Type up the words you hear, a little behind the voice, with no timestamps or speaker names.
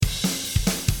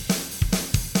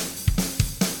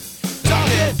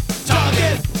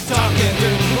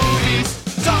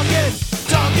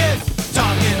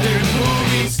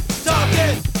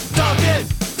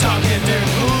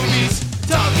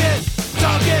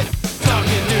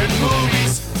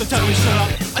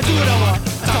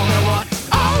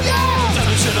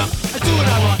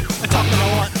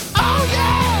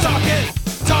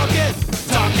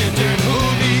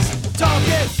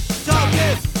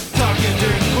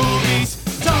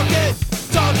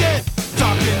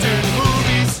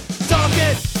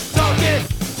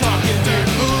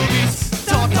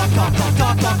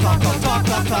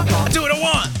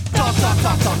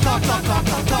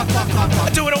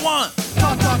I do what I want.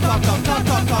 I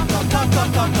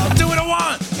do what I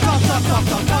want.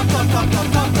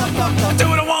 I do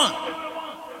what I want.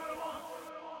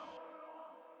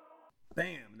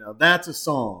 Bam. Now that's a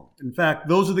song. In fact,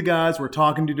 those are the guys we're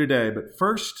talking to today. But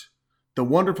first, the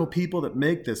wonderful people that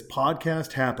make this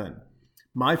podcast happen.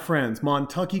 My friends,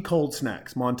 Montucky Cold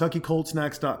Snacks,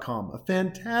 MontuckyColdSnacks.com, a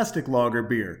fantastic lager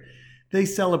beer. They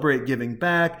celebrate giving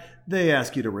back. They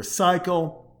ask you to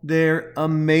recycle. They're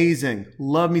amazing.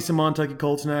 Love me some Montucky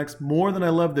Cold Snacks. More than I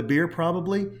love the beer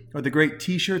probably are the great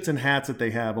t-shirts and hats that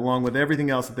they have, along with everything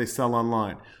else that they sell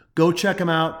online. Go check them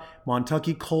out,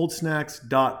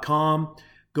 MontuckyColdSnacks.com.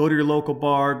 Go to your local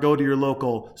bar, go to your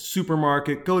local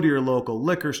supermarket, go to your local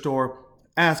liquor store.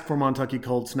 Ask for Montucky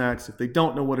Cold Snacks. If they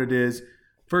don't know what it is,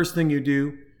 first thing you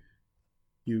do,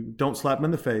 you don't slap them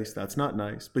in the face. That's not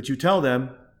nice. But you tell them,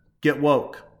 get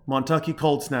woke.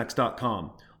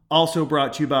 MontuckyColdSnacks.com. Also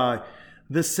brought to you by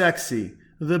the sexy,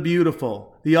 the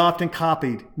beautiful, the often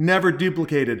copied, never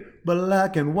duplicated,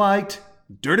 black and white,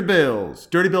 Dirty Bills.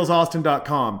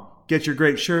 DirtyBillsAustin.com. Get your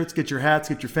great shirts, get your hats,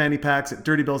 get your fanny packs at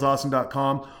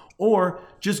DirtyBillsAustin.com, or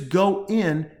just go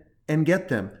in and get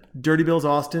them.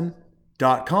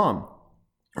 DirtyBillsAustin.com.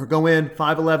 Or go in,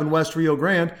 511 West Rio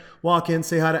Grande, walk in,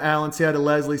 say hi to Alan, say hi to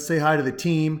Leslie, say hi to the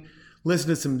team, listen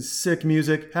to some sick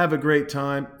music, have a great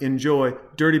time, enjoy.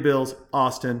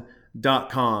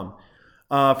 DirtyBillsAustin.com.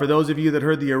 For those of you that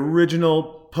heard the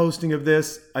original posting of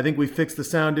this, I think we fixed the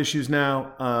sound issues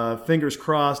now. Fingers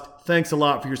crossed. Thanks a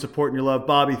lot for your support and your love.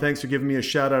 Bobby, thanks for giving me a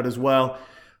shout out as well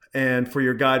and for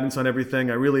your guidance on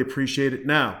everything. I really appreciate it.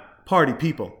 Now, party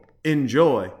people,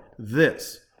 enjoy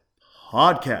this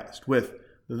podcast with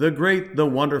the great, the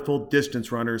wonderful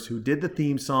Distance Runners who did the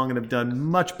theme song and have done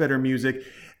much better music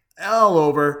all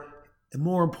over. And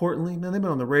more importantly, man, they've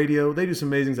been on the radio. They do some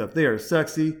amazing stuff. They are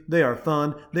sexy. They are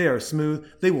fun. They are smooth.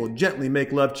 They will gently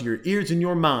make love to your ears and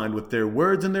your mind with their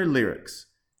words and their lyrics.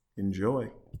 Enjoy.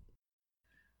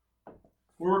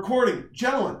 We're recording.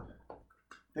 Gentlemen,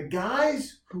 the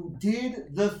guys who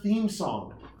did the theme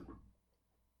song.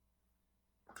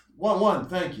 One,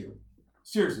 thank you.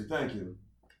 Seriously, thank you.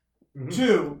 Mm-hmm.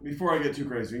 2, before I get too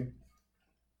crazy,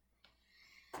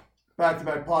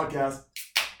 back-to-back podcast,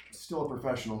 still a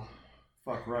professional.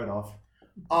 Fuck right off.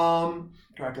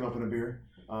 Cracking open a beer.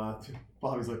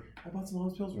 Bobby's like, I bought some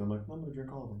Honest Pilsner. I'm like, I'm going to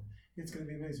drink all of them. It's going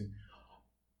to be amazing.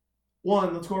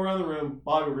 1, let's go around the room.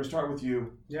 Bobby, we're going to start with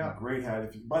you. Yeah. Great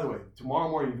hat. By the way,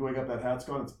 tomorrow morning, if you wake up, that hat's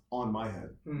gone. It's on my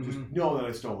head. Mm-hmm. Just know that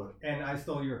I stole it. And I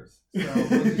stole yours. So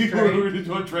we're going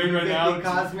to trade right now. The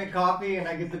Cosmic Coffee, and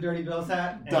I get the Dirty Bills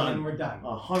hat. Done. And then we're done.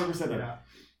 100% done. Yeah.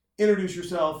 Introduce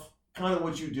yourself, kind of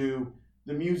what you do,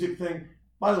 the music thing.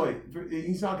 By the way,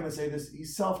 he's not going to say this.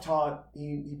 He's self-taught.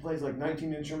 He plays like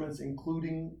 19 instruments,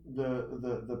 including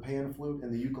the pan flute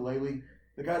and the ukulele.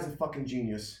 The guy's a fucking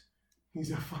genius.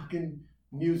 He's a fucking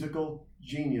musical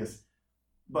genius.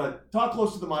 But talk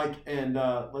close to the mic and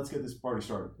let's get this party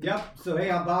started. Yep. So, hey,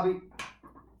 I'm Bobby.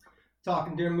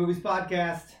 Talking During Movies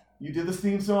podcast. You did this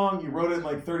theme song. You wrote it in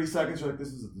like 30 seconds. You're like, this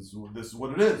is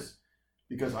what it is.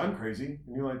 Because I'm crazy.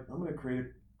 And you're like, I'm going to create a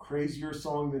crazier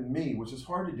song than me, which is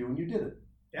hard to do, and you did it.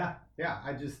 Yeah.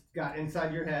 I just got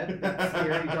inside your head, that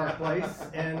scary dark place,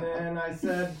 and then I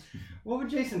said, what would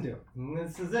Jason do? And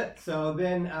this is it. So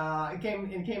then it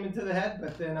came into the head,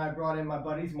 but then I brought in my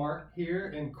buddies Mark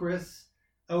here and Chris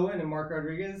Owen and Mark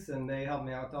Rodriguez, and they helped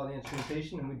me out with all the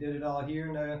instrumentation, and we did it all here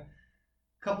in a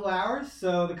couple hours.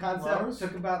 So the concept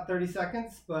took about 30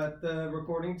 seconds, but the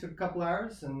recording took a couple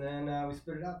hours, and then we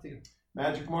spit it out to you.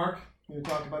 Magic Mark, can you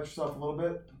talk about yourself a little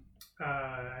bit?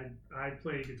 I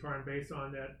play guitar and bass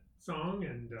on that song,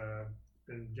 and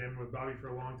been jamming with Bobby for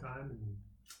a long time. And,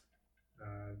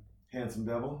 Handsome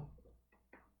Devil.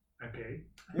 Okay.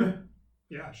 Yeah.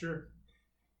 Yeah, sure.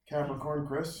 Capricorn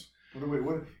Chris.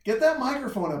 What, get that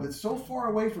microphone up. It's so far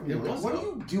away from you. Like, what are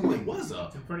you doing? It was up.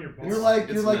 It's in front of your You're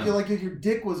like your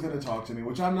dick was going to talk to me,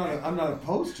 which I'm not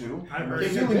opposed to. I've heard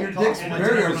your dick's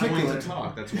very articulate. To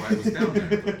talk. That's why I was down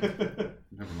there.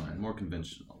 Never mind. More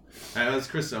conventional. That's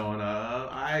Chris Owen.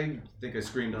 I think I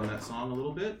screamed on that song a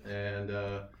little bit, and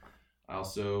I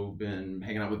also been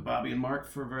hanging out with Bobby and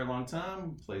Mark for a very long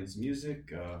time. Played some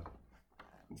music. I'm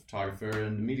a photographer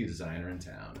and a media designer in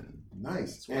town. And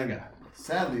nice. That's what I got.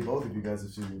 Sadly, both of you guys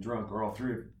have seen me drunk, or all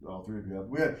three of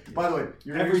you have. By the way,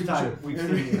 you're every time we've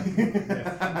seen you.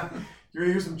 You're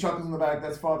gonna hear some chuckles in the back.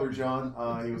 That's Father John.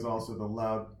 He was also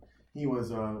He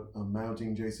was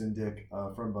mounting Jason Dick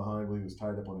from behind when he was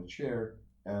tied up on a chair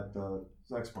at the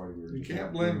sex party. You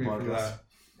can't blame me for that.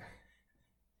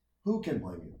 Who can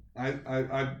blame you?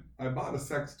 I bought a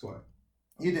sex toy.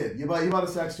 You did. You bought a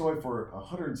sex toy for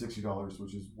 $160,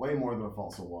 which is way more than a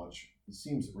Fossil watch. It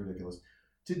seems ridiculous.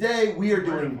 Today we are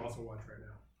doing. Also watch right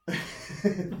now.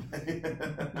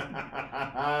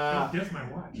 Don't diss my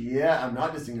watch. Yeah, I'm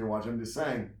not dissing your watch. I'm just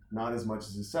saying, not as much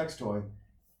as his sex toy.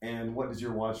 And what does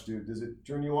your watch do? Does it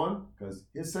turn you on? Because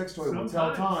his sex toy will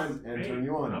tell time and turn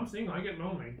you on. I'm single. I get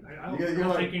lonely. I'll You're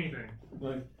take anything.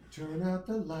 Like, turn out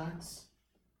the lights.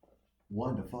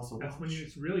 One to Fossil watch. That's when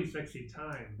it's really sexy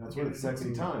time. That's when it's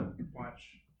sexy time. Watch.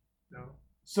 No.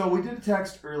 So we did a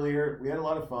text earlier. We had a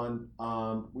lot of fun.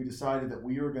 We decided that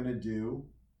we were going to do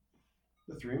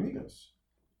the Three Amigos.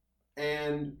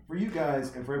 And for you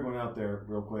guys and for everyone out there,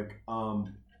 real quick,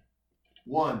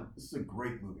 one, this is a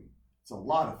great movie. It's a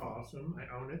lot of fun. Awesome.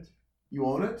 I own it. You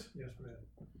own it? Yes, man.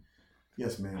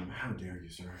 Yes, ma'am. How dare you,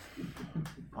 sir?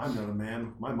 I'm not a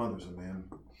man. My mother's a man.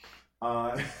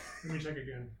 Let me check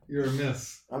again. You're a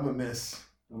miss. I'm a miss.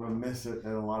 I'm a miss at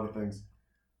a lot of things.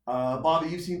 Bobby,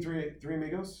 you've seen Three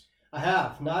Amigos? I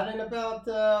have. Not in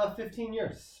about 15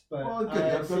 years, but Well, good.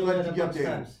 I've I'm seen glad it to a keep you bunch of updated.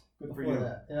 times Good for before you.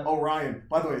 that. Yep. Orion.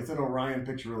 By the way, it's an Orion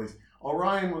picture release.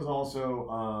 Orion was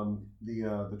also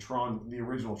the Tron, the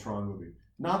original Tron movie,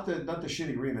 not the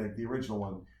shitty remake, the original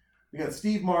one. We got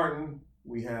Steve Martin.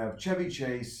 We have Chevy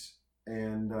Chase,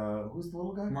 and who's the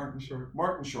little guy? Martin Short.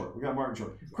 Martin Short. We got Martin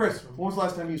Short. Chris, when was the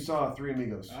last time you saw Three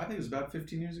Amigos? I think it was about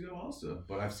 15 years ago also,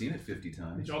 but I've seen it 50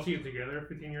 times. Did y'all see it together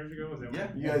 15 years ago? Was that Yeah.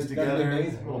 what- You guys That'd be together,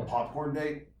 amazing, little yeah. popcorn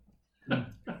date.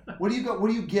 What do you got? What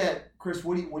do you get, Chris?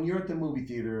 When you're at the movie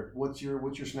theater? What's your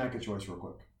snack of choice, real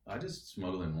quick? I just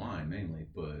smuggle in wine mainly,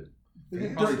 but Is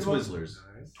it probably Dirty Twizzlers.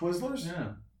 Nice. Twizzlers?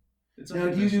 Yeah. It's Now, do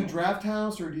you do unconventional. Draft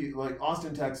House, or do you like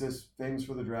Austin, Texas, famous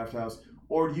for the Draft House,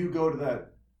 or do you go to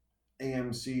that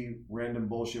AMC random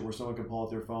bullshit where someone can pull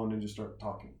out their phone and just start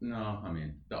talking? No, I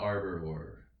mean the Arbor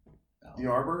or The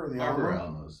Arbor or the Arbor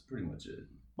Alamo? Alamos, pretty much it.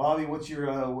 Bobby, what's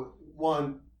your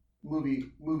one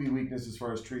movie weakness as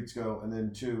far as treats go, and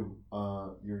then two,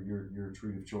 your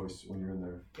treat of choice when you're in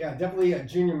there? Yeah, definitely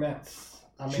Junior Mints.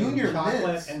 I mean, Junior chocolate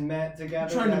Mints? and mint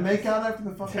together. You trying to that's- make out after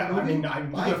the fucking Yeah, movie? I mean, I With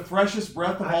might. the freshest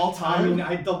breath of all time.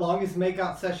 I mean, the longest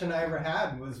makeout session I ever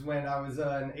had was when I was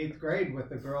in 8th grade with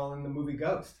the girl in the movie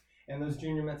Ghost, and those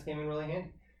Junior Mints came in really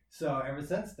handy. So ever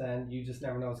since then, you just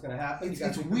never know what's going to happen. it's You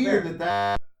gotta it's be weird prepared.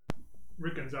 that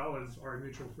Rick Gonzalez, our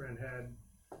mutual friend, had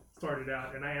started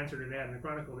out, and I answered an ad in the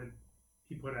Chronicle that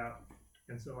he put out,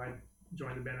 and so I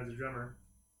joined the band as a drummer,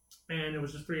 and it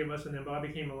was just three of us, and then Bobby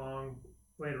came along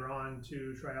later on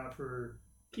to try out for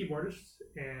keyboardists,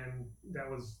 and that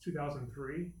was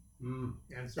 2003,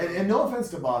 and so and no offense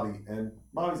to Bobby, and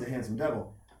Bobby's a handsome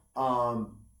devil.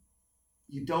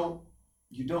 You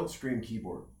don't scream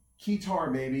keyboard. Guitar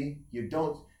maybe.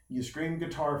 You scream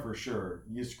guitar for sure.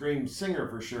 You scream singer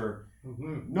for sure.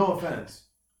 Mm-hmm. No offense.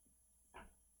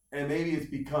 And maybe it's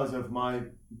because of my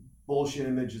bullshit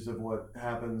images of what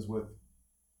happens with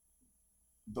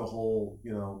the whole,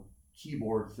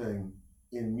 keyboard thing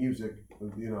in music,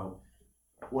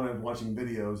 when I'm watching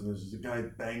videos and there's just a guy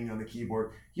banging on the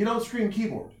keyboard. You don't scream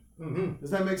keyboard. Mm-hmm.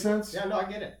 Does that make sense? Yeah, no, I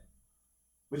get it.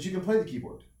 But you can play the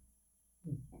keyboard.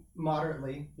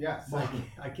 Moderately, yes.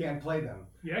 I can play them.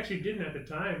 you actually didn't at the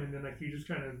time, and then you just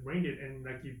kind of winged it, and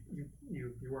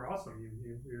you were awesome.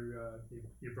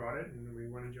 You brought it, and we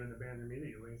wanted you in the band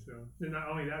immediately. So and not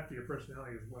only that, for your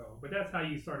personality as well. But that's how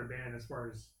you start a band, as far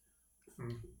as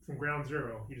from ground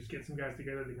zero. You just get some guys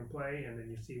together that can play, and then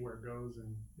you see where it goes,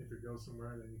 and if it goes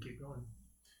somewhere, then you keep going.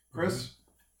 Chris?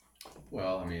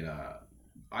 Well, I mean,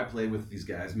 I play with these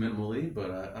guys minimally, but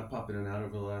I popped in and out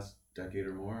over the last decade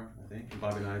or more, I think. And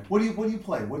Bobby and I. What do you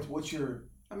play? What's your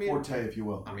I mean, forte, if you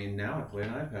will? I mean, now I play an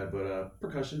iPad, but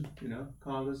percussion,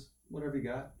 congas, whatever you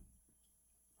got.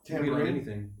 You can be on Tambourine?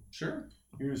 anything. Sure.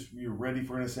 You're ready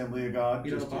for an assembly of God.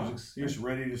 You know, Just, box. you're just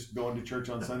ready to just go into church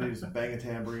on Sunday, just bang a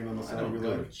tambourine on the I side don't of go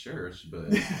your to leg. church, but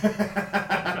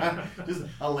Just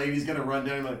a lady's gonna run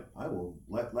down. Like, I will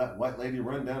let that white lady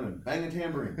run down and bang a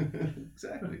tambourine.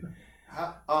 exactly.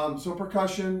 So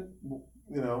percussion,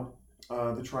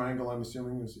 the triangle. I'm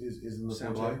assuming is in the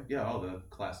Sound forte. like, yeah, all the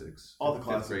classics. All the Fifth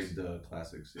classics. grade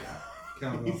classics. Yeah.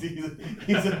 Count he's,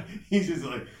 them. he's just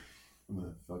like, I'm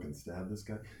gonna fucking stab this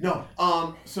guy. No.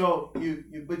 So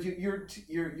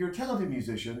you're a talented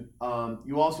musician.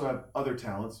 You also have other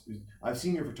talents. I've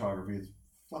seen your photography. It's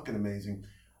fucking amazing.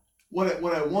 What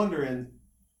I wonder, and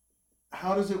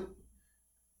how does it,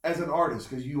 as an artist,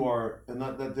 because you are, and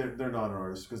not that they're not an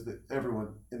artist, because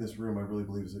everyone in this room, I really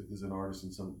believe, is an artist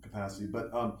in some capacity.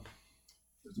 But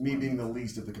me being the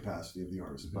least of the capacity of the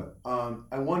artist. But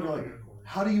I wonder, like,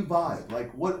 how do you vibe?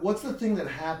 Like, what's the thing that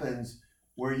happens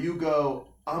where you go,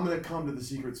 I'm going to come to the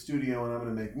secret studio and I'm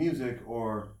going to make music,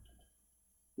 or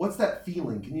what's that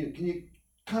feeling? Can you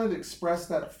kind of express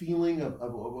that feeling of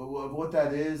what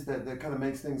that is that kind of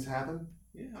makes things happen?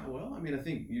 Yeah, well, I mean, I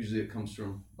think usually it comes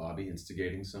from Bobby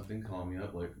instigating something, calling me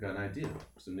up, like, got an idea,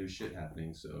 some new shit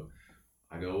happening. So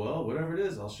I go, well, whatever it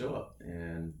is, I'll show up,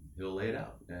 and he'll lay it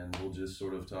out, and we'll just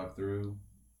sort of talk through,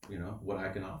 what I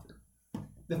can offer.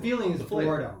 The feeling is The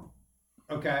flavor. boredom.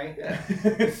 Okay?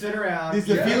 Yeah. Sit around, Is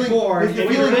the get feeling- bored, is the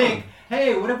and you feeling- think,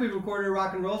 hey, what if we recorded a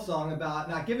rock and roll song about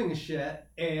not giving a shit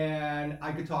and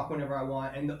I could talk whenever I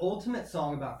want, and the ultimate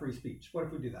song about free speech? What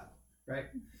if we do that? Right?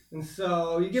 And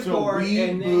so you get bored, weed,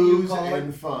 and then you booze, call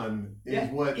and fun is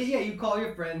yeah, what. yeah, you call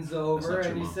your friends over not and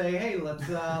true, you Mom. say, hey,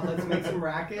 let's make some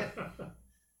racket.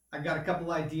 I got a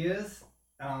couple ideas.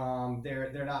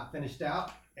 They're not finished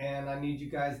out, and I need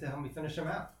you guys to help me finish them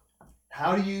out.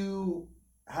 How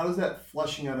does that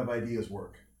flushing out of ideas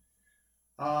work?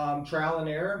 Trial and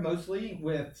error mostly,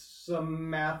 with some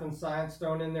math and science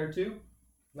thrown in there too.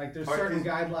 Like there's Are- certain is-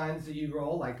 guidelines that you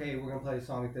roll, like, hey, we're gonna play a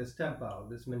song at this tempo,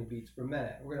 this many beats per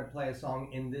minute. We're gonna play a song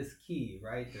in this key,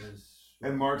 right?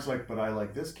 And Mark's like, but I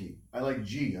like this key. I like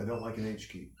G. I don't like an H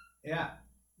key. Yeah.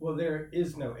 Well, there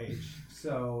is no H,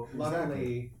 so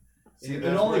luckily See, it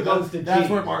that's only where- goes to G. That's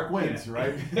where Mark wins, Yeah.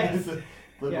 right? Yes.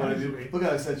 Look Yeah. what I do. Look how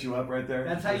I set you up right there.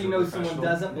 That's how As you a know someone professional.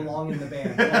 doesn't belong in the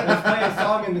band. Like, let's play a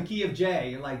song in the key of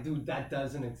J. You're like, dude, that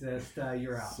doesn't exist.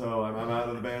 You're out. So I'm out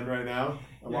of the band right now.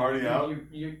 I'm Yeah, already out.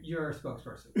 You're a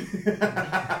spokesperson.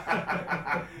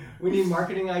 We need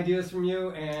marketing ideas from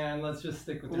you, and let's just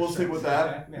stick with. We'll stick with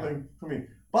that. Okay? Yeah. Like, I mean,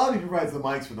 Bobby provides the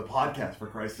mics for the podcast, for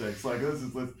Christ's sakes. Like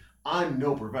I'm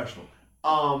no professional.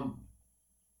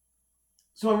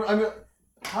 So I'm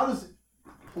how does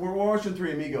we're watching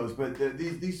Three Amigos, but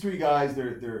these three guys,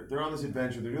 they're on this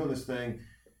adventure. They're doing this thing.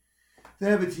 They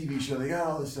have a TV show. They got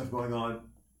all this stuff going on,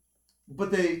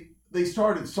 but they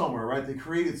started somewhere, right? They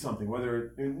created something.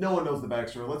 Whether no one knows the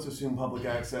backstory. Let's assume public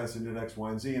access and did X, Y,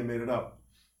 and Z and made it up.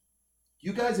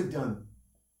 You guys have done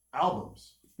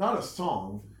albums, not a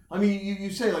song. I mean, you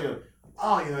say like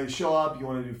you show up, you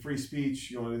want to do free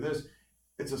speech, you want to do this.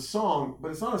 It's a song, but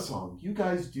it's not a song. You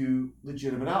guys do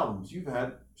legitimate albums. You've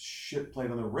had shit played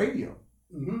on the radio.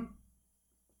 Mm-hmm.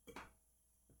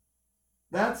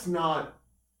 That's not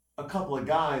a couple of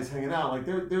guys hanging out. Like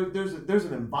there's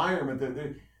an environment.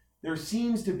 There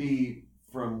seems to be,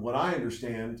 from what I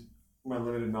understand, my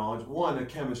limited knowledge, one, a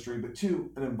chemistry, but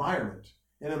two, an environment.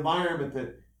 An environment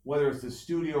that, whether it's the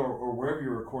studio or wherever you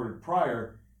recorded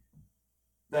prior,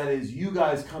 that is you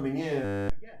guys coming in.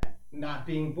 Not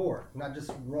being bored, not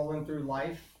just rolling through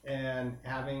life and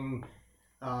having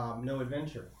no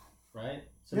adventure, right?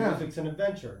 So Yeah. music's an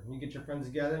adventure. You get your friends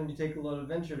together and you take a little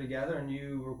adventure together and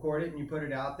you record it and you put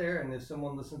it out there, and if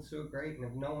someone listens to it, great, and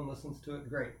if no one listens to it,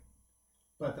 great.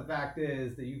 But the fact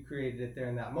is that you created it there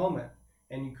in that moment,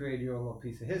 and you created your own little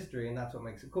piece of history, and that's what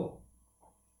makes it cool.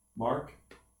 Mark?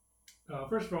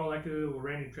 First of all, I'd like to do a little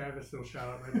Randy Travis little shout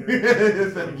out right there.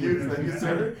 Thank you,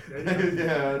 sir. There you go.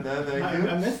 Yeah, thank you.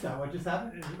 I missed that. What just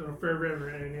happened? Fair River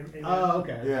and Oh,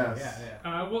 okay. Yes.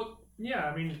 Yeah. well,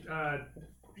 yeah. I mean,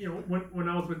 when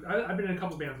I was with, I've been in a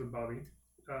couple bands with Bobby,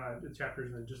 the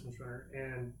Chapters and the Distance Runner,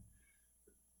 and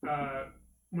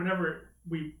whenever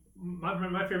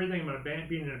my favorite thing about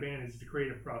being in a band is the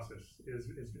creative process,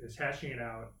 is hashing it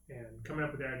out and coming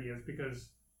up with ideas, because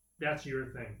that's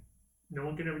your thing. No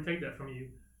one can ever take that from you.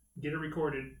 Get it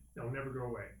recorded, it'll never go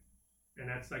away, and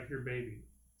that's like your baby.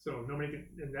 So nobody can,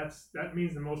 and that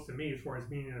means the most to me as far as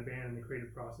being in a band and the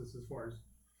creative process. As far as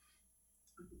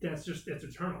it's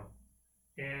eternal.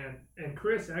 And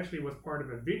Chris actually was part of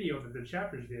a video that the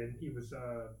Chapters did. He was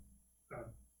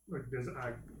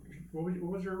what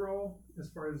was your role as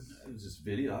far as It was just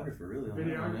videographer, really. on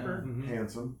that one, videographer? Mhm.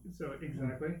 Handsome. So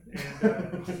exactly,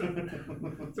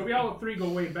 and so we all three go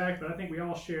way back, but I think we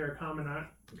all share a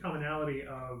commonality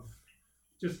of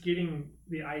just getting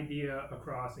the idea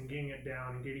across and getting it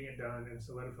down and getting it done and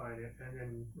solidifying it and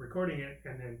then recording it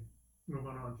and then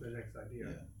moving on to the next idea.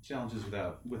 Yeah. Challenges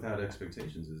without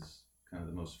expectations is kind of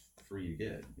the most free you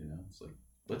get. It's like,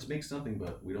 let's make something,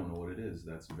 but we don't know what it is.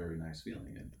 That's a very nice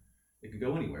feeling, and it could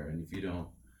go anywhere. And if you don't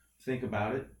think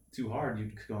about it too hard, you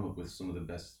can come up with some of the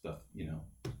best stuff you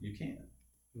can,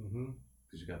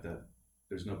 because you got that.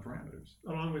 There's no parameters.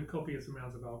 Along with copious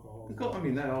amounts of alcohol. I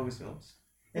mean, that always helps.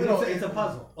 And it's a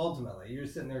puzzle, ultimately. You're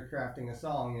sitting there crafting a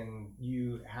song and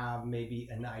you have maybe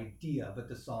an idea, but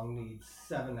the song needs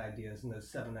 7 ideas, and those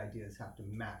 7 ideas have to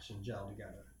match and gel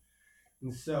together.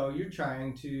 And so you're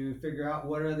trying to figure out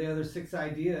what are the other 6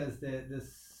 ideas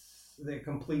that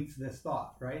completes this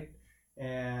thought, right?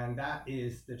 And that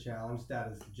is the challenge,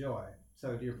 that is the joy.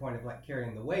 So to your point of like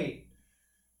carrying the weight,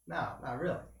 no, not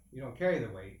really. You don't carry the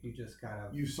weight. You just kind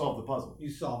of You solve the puzzle. you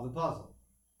solve the puzzle.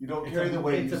 You don't carry the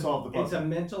weight, you solve the puzzle. It's a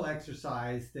mental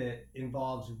exercise that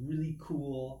involves really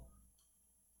cool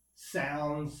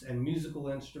sounds and musical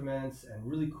instruments and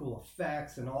really cool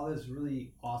effects and all this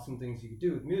really awesome things you can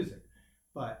do with music.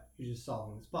 But you're just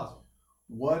solving this puzzle.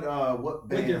 What bands?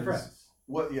 With your friends.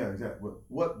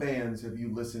 What bands have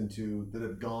you listened to that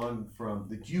have gone from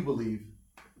that you believe?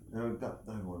 And I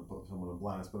don't want to put someone on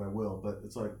blast, but I will. But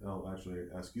it's like I'll actually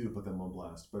ask you to put them on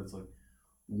blast. But it's like,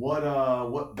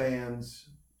 what bands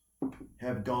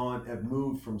have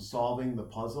moved from solving the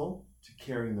puzzle to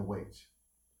carrying the weight,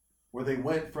 where they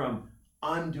went from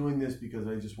I'm doing this because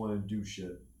I just want to do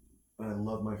shit and I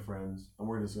love my friends and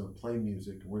we're just going to play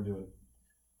music and we're doing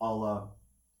a la,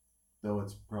 though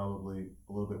it's probably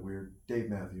a little bit weird, Dave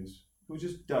Matthews, who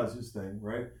just does his thing,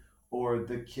 right? Or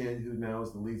the kid who now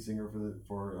is the lead singer for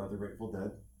the Grateful Dead,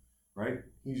 right?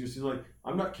 He's like,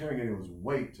 I'm not carrying anyone's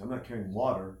weight. I'm not carrying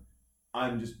water.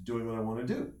 I'm just doing what I want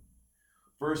to do.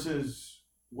 Versus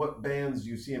what bands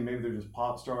you see, and maybe they're just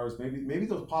pop stars. Maybe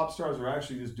those pop stars are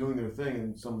actually just doing their thing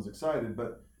and someone's excited.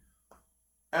 But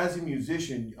as a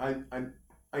musician,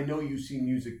 I know you see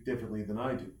music differently than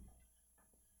I do.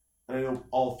 And I know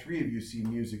all three of you see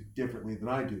music differently than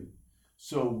I do.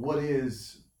 So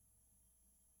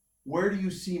where do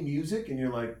you see music and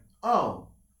you're like, oh,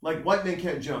 like White Man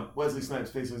Can't Jump, Wesley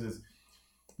Snipes basically says,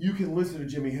 you can listen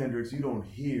to Jimi Hendrix, you don't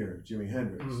hear Jimi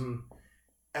Hendrix. Mm-hmm.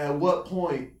 At what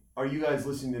point are you guys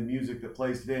listening to music that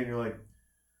plays today and you're like,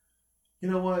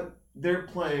 you know what? They're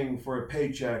playing for a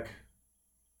paycheck,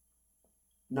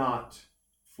 not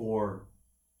for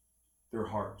their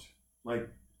heart. Like,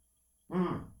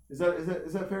 is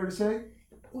that fair to say?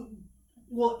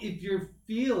 Well, if you're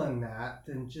feeling that,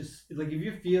 then just like if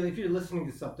you're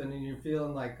listening to something and you're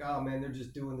feeling like, oh man, they're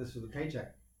just doing this for the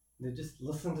paycheck, then just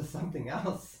listen to something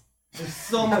else. There's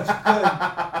so much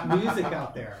good music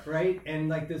out there, right? And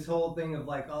like this whole thing of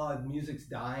like, oh, music's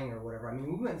dying or whatever. I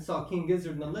mean, we went and saw King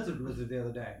Gizzard and the Lizard Wizard the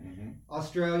other day. Mm-hmm.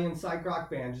 Australian psych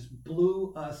rock band just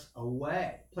blew us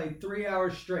away. Played 3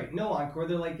 hours straight. No encore.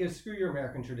 They're like, yeah, screw your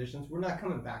American traditions. We're not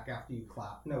coming back after you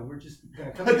clap. No, we're just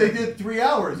gonna come. But they did 3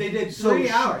 hours. They did 3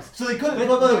 hours. So they couldn't.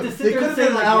 But to sit there and say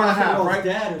an like hour and a rock and half, roll's right?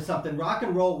 dead or something. Rock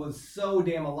and roll was so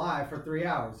damn alive for 3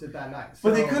 hours at that night.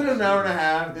 But they could have an hour and a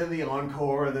half, then the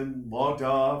encore, and then walked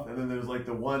off, and then there's like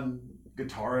the one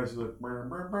guitarist who's like, burr,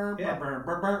 burr, burr, Yeah. burr,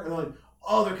 burr, burr, and they're like,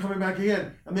 oh, they're coming back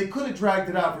again. And they could have dragged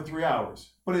it out for 3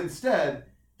 hours. But instead,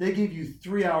 they gave you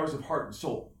 3 hours of heart and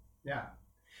soul. Yeah.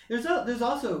 There's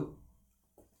also,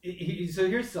 so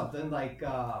here's something like,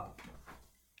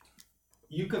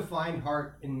 you could find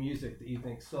heart in music that you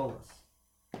think soulless.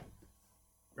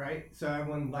 Right? So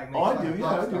everyone like makes fun of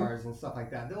pop stars and stuff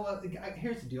like that. Well,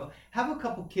 here's the deal. Have a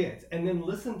couple kids and then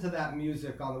listen to that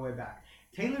music on the way back.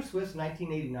 Taylor Swift's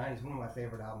 1989 is one of my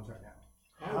favorite albums right now.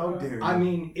 How dare you? I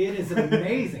mean, it is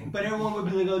amazing. But everyone would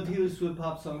be like, oh, Taylor Swift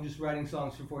pop song, just writing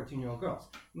songs for 14-year-old girls.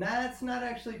 Nah, that's not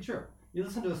actually true. You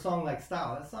listen to a song like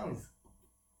Style, that song is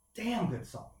a damn good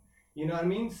song. You know what I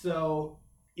mean? So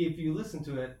if you listen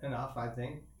to it enough, I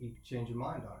think you can change your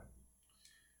mind on it.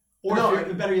 Or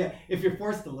better yet, if you're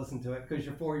forced to listen to it because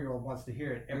your 4-year-old wants to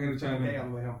hear it every day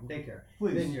on the way home from daycare,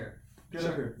 then you're Get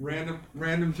up here.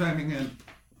 Random chiming in.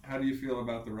 How do you feel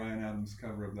about the Ryan Adams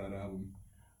cover of that album?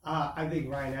 I think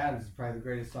Ryan Adams is probably the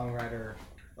greatest songwriter,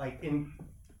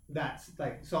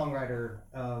 songwriter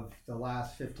of the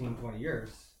last 15, 20 years.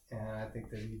 And I think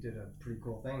that he did a pretty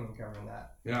cool thing in covering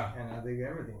that. Yeah. And I think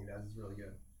everything he does is really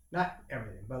good. Not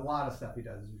everything, but a lot of stuff he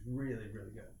does is really,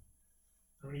 really good.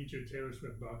 I'm gonna get you a Taylor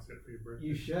Swift box set for your birthday.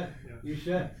 You should. Yeah. You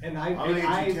should. And I'm gonna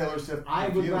get you Taylor Swift. I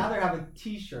would rather have a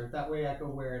T-shirt. That way I could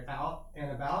wear it out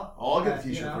and about. Oh, I'll get a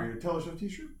T-shirt for you. Taylor Swift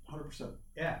T-shirt, 100%.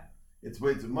 Yeah. It's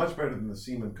much better than the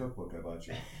Seaman cookbook I bought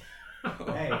you.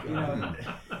 Hey,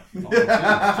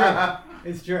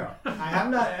 it's true. I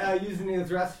have not used any of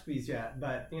those recipes yet,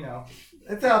 but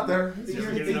it's out there. It's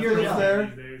there.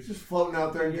 It's just floating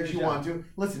out there in case you want to.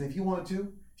 Listen, if you want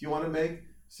to make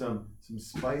some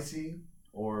spicy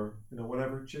or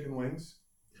whatever chicken wings.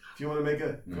 If you want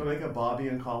to make a Bobby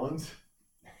and Collins,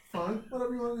 fine,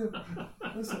 whatever you want to do.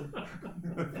 Listen,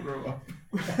 throw up.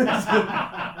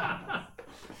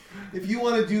 If you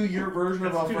want to do your version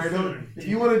of Alfredo,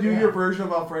 your version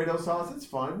of Alfredo sauce, it's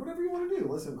fine. Whatever you want to do.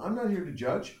 Listen, I'm not here to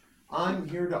judge. I'm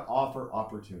here to offer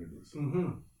opportunities.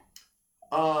 Mm-hmm.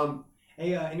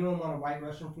 Hey, anyone want a White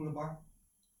Russian from the bar?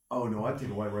 Oh no, I'd take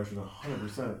a White Russian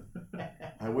 100%.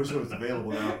 I wish it was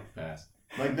available now. Fast.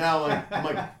 Like now, I'm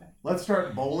like, let's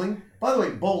start bowling. By the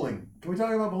way, bowling. Can we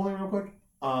talk about bowling real quick?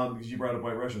 Because you brought up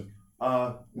White Russians.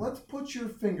 let's put your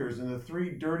fingers in the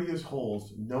 3 dirtiest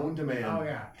holes known to man. Oh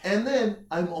yeah. And then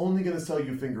I'm only going to sell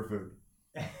you finger food.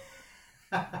 This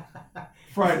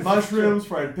Fried is mushrooms,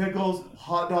 fried pickles,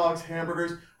 hot dogs,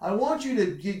 hamburgers. I want you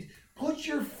to put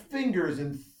your fingers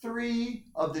in 3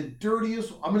 of the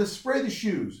dirtiest. I'm going to spray the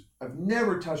shoes. I've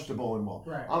never touched a bowling ball.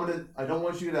 Right. I don't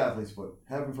want you to get athlete's foot.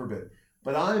 Heaven forbid.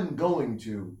 But I'm going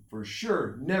to, for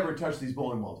sure, never touch these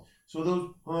bowling balls. So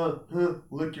those,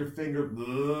 lick your finger,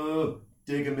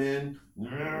 dig them in,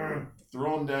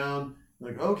 throw them down.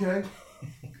 Like, okay.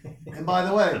 And by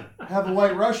the way, have a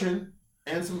White Russian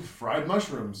and some fried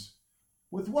mushrooms.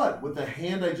 With what? With the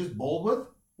hand I just bowled with?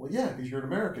 Well, yeah, because you're an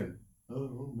American.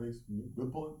 Oh, makes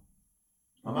good point.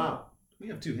 I'm out. We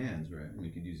have 2 hands, right? We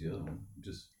could use the other one.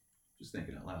 Just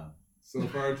thinking out loud. So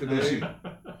far today,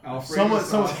 Alfredo Someone-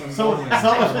 sauce and someone- bowling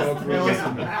someone- are both yeah, really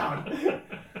listen. good.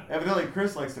 Evidently,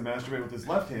 Chris likes to masturbate with his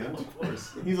left hand. Of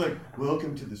course. He's like,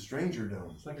 welcome to the Stranger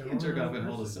Dome. It's like a Can't jerk Roman off and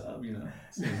hold a person. sub, you know.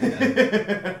 Same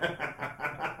hand.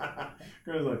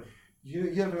 Chris is like,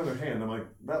 you have another hand. I'm like,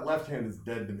 that left hand is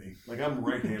dead to me. Like, I'm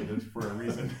right-handed for a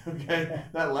reason, okay?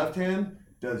 That left hand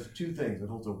does 2 things. It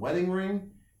holds a wedding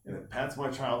ring, and it pats my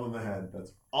child on the head.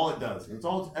 That's all it does. It's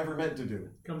all it's ever meant to do.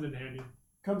 Comes in handy.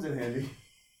 Comes in handy.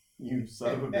 You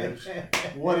son of a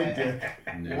bitch. What a dick.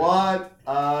 No. What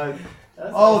a...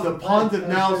 That's Oh, awesome. the puns have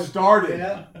now started.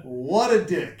 Yeah. What a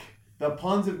dick. The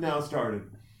puns have now started.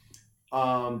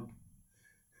 For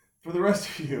the rest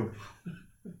of you,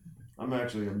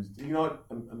 you know what?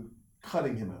 I'm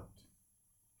cutting him out.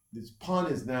 This pun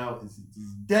is now is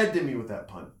dead to me with that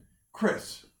pun.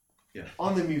 Chris, Yeah.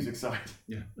 on the music side.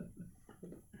 Yeah.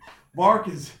 Mark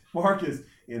is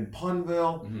in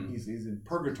Punville. Mhm. He's in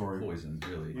purgatory. Poison,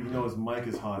 really. Even though his mic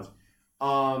is hot.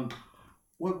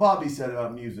 What Bobby said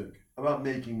about music, about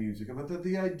making music, about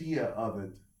the idea of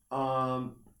it.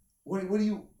 What do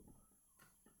you?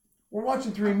 We're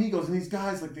watching Three Amigos, and these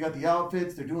guys, like, they got the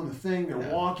outfits, they're doing the thing, they're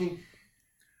Yeah. walking.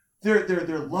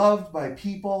 They're loved by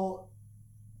people.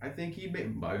 I think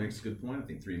Bobby makes a good point. I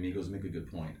think Three Amigos make a good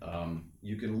point.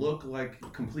 You can look like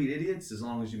complete idiots as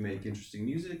long as you make interesting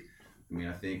music. I mean,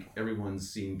 I think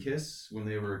everyone's seen Kiss when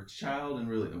they were a child, and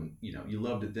really, you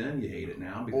loved it then, you hate it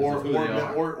now because of who they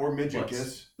are. Or midget But-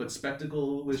 kiss. But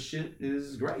spectacle with shit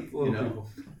is great. Little you know people.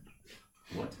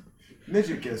 what?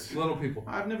 Midget kiss. Little people.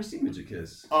 I've never seen Midget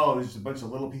Kiss. Oh, there's just a bunch of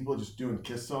little people just doing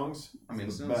Kiss songs. I mean,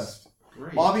 It's it the sounds best.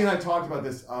 great. Bobby and I talked about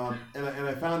this, and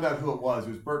I found out who it was. It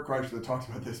was Bert Kreischer that talked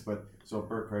about this, but so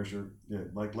Bert Kreischer, yeah,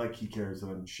 like he cares that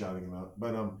I'm shouting him out.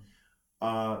 But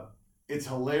it's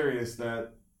hilarious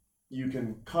that you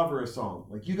can cover a song.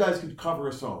 Like, you guys could cover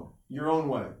a song your own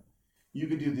way. You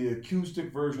could do the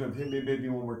acoustic version of Hit Me Baby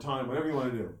One More Time, whatever you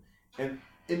want to do. And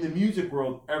in the music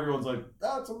world, everyone's like,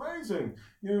 that's amazing.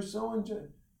 You're so into.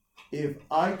 If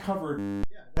I covered.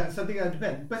 Yeah, that's something I've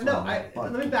been. But no,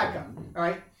 let me back up. All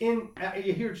right, you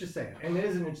hear what you're saying, and it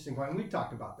is an interesting point. We've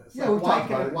talked about this. Yeah, we've talked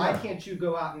about it, Why yeah. can't you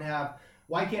go out and have?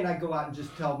 Why can't I go out and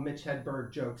just tell Mitch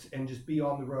Hedberg jokes and just be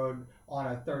on the road on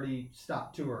a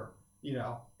 30-stop tour? You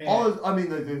know, and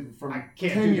From I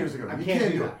can't 10 do years that. ago. I You can't do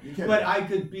do that. it. You can't But do it. I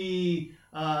could be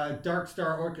Dark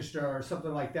Star Orchestra or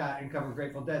something like that and cover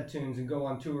Grateful Dead tunes and go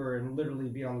on tour and literally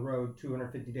be on the road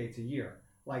 250 dates a year.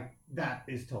 Like, that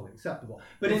is totally acceptable.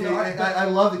 But in the art, I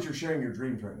love that you're sharing your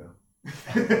dreams right now.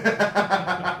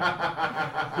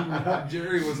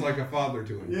 Jerry was like a father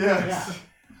to him. Yes. Yeah.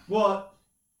 Well,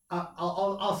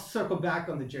 I'll circle back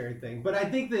on the Jerry thing, but I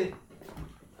think that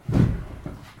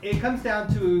it comes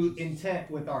down to intent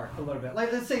with art a little bit.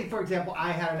 Like, let's say, for example,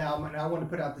 I had an album and I wanted to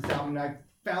put out this album, and I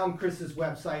found Chris's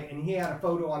website and he had a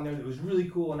photo on there that was really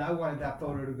cool, and I wanted that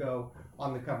photo to go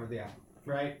on the cover of the album,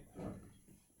 right?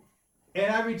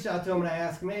 And I reached out to him and I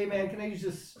asked him, hey man, can I use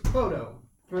this photo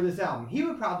for this album? He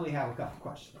would probably have a couple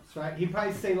questions, right? He'd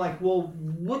probably say like, well,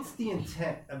 what's the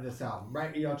intent of this album,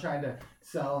 right? Are y'all trying to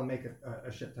sell and make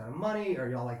a shit ton of money? Or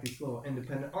y'all like these little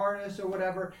independent artists or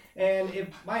whatever? And if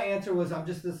my answer was, I'm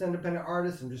just this independent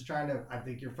artist, I'm just trying to, I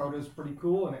think your photo's pretty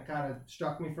cool and it kind of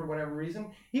struck me for whatever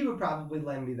reason, he would probably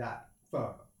lend me that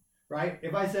photo, right?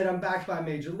 If I said I'm backed by a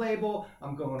major label,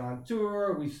 I'm going on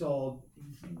tour, we've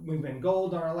been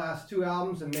gold on our last 2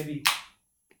 albums and maybe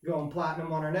going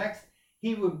platinum on our next,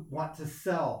 he would want to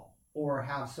sell or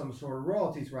have some sort of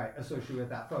royalties right associated with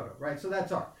that photo, right? So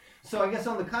that's art. So I guess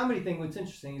on the comedy thing, what's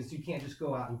interesting is you can't just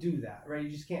go out and do that, right? You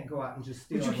just can't go out and just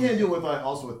steal. But you can't do it with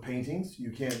also with paintings.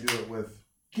 You can't do it with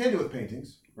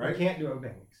paintings, right? You can't do it with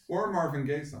paintings. Or Marvin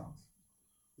Gaye songs.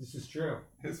 This is true.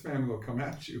 His family will come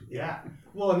at you. Yeah.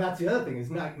 Well, and that's the other thing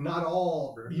is not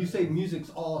all. You say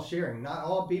music's all sharing. Not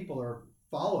all people are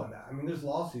following that. I mean, there's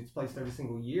lawsuits placed every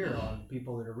single year on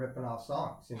people that are ripping off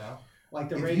songs. Like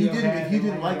the If radio. you didn't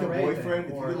and like a Ray boyfriend, thing, if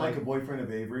you or didn't like a boyfriend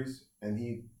of Avery's, and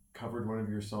he covered one of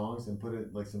your songs and put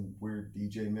it like some weird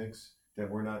DJ mix that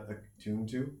we're not attuned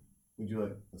to, would you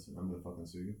like? Listen, I'm gonna fucking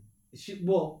sue you.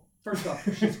 Well, first off,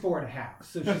 she's 4.5,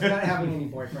 so she's not having any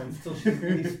boyfriends until she's at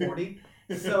least 40.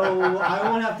 So I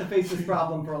won't have to face this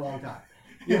problem for a long time.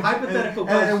 Your hypothetical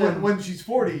question. And when she's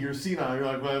 40, you're senile. You're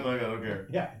like, well, I don't care.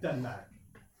 Yeah, it doesn't matter.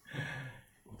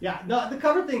 Yeah, no, the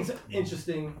cover thing's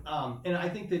interesting, and I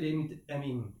think that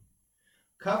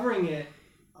covering it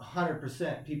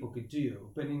 100% people could do,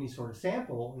 but any sort of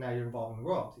sample, now you're involving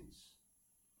royalties,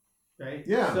 right?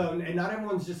 Yeah. So, and not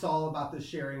everyone's just all about the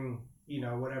sharing,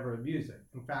 whatever music.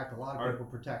 In fact, a lot of people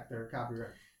protect their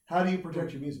copyright. How do you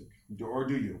protect your music, or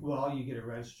do you? Well, you get it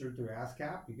registered through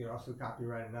ASCAP. You could also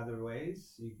copyright in other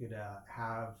ways. You could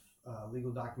have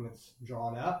legal documents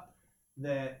drawn up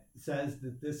that says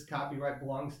that this copyright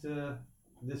belongs to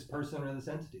this person or this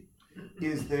entity.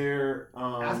 Is there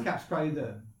ASCAP's probably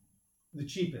the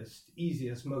cheapest,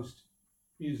 easiest, most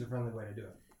user-friendly way to do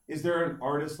it. Is there an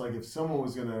artist, like if someone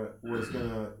was gonna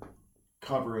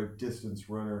cover a Distance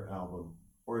Runner album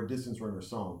or a Distance Runner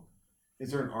song,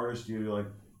 is there an artist you're like,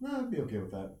 no, I'd be okay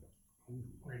with that?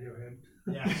 Radiohead.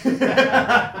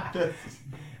 Yeah.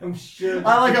 I'm sure.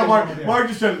 I like how Mark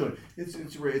just tried to look. It's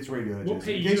Radiohead. We'll Jason.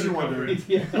 pay In you case to you're cover wondering,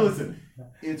 it. listen,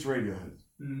 it's Radiohead.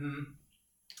 Mm-hmm.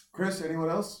 Chris, anyone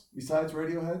else besides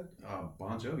Radiohead?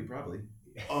 Bon Jovi, probably.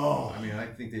 Oh, I mean, I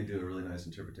think they do a really nice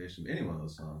interpretation of any one of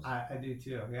those songs. I do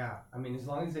too. Yeah. I mean, as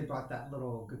long as they brought that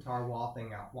little guitar wah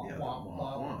thing out. Wah, Yeah, wah, the wah,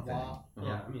 wah, wah, wah thing. wah. Uh-huh.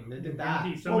 Yeah. I mean, they did that.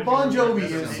 Well, Bon Jovi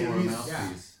That's is- a more he's-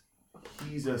 mouthpiece.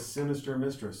 he's a sinister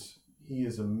mistress. He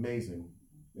is amazing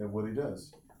at what he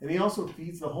does, and he also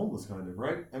feeds the homeless, kind of,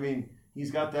 right? I mean,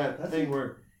 he's got that thing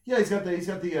where, yeah, he's got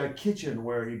the kitchen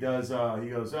where he does. He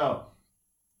goes, oh,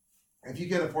 if you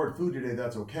can't afford food today,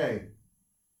 that's okay.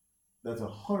 That's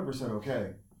 100%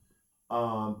 okay.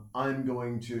 I'm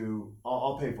going to,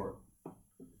 I'll pay for it.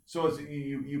 So it's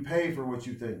you pay for what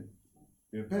you think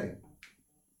you pay,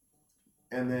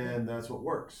 and then that's what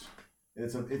works. And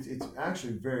it's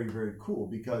actually very, very cool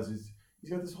because he's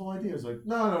got this whole idea. It's like,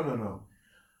 no.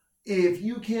 If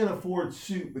you can't afford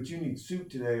soup, but you need soup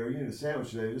today or you need a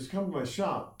sandwich today, just come to my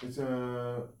shop. It's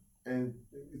in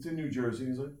New Jersey.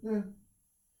 And he's like, yeah.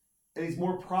 And he's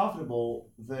more profitable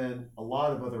than a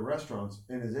lot of other restaurants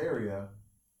in his area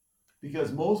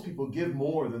because most people give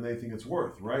more than they think it's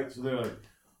worth, right? So they're like,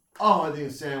 oh, I think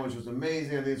a sandwich was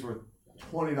amazing. I think it's worth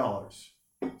 $20.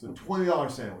 It's a $20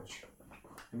 sandwich.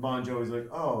 And Bon Jovi's like,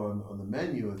 oh, on the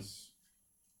menu it's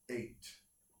 $8.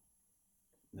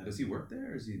 Now, does he work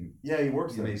there, or is he? Yeah, he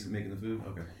works there. Making the food.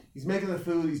 Okay. He's making the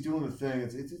food. He's doing the thing.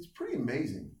 It's pretty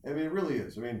amazing. I mean, it really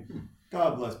is. I mean,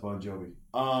 God bless Bon Jovi.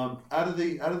 Out of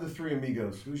the three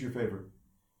amigos, who's your favorite?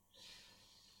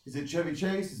 Is it Chevy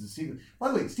Chase? Is it Steve? By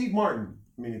the way, Steve Martin.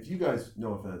 I mean, if you guys,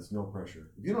 no offense, no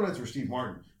pressure. If you don't answer Steve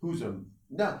Martin,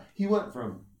 he went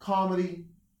from comedy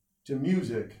to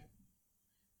music,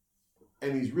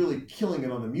 and he's really killing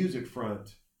it on the music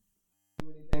front.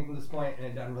 Anything from this point, and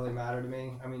it doesn't really matter to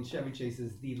me. I mean, Chevy Chase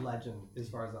is the legend as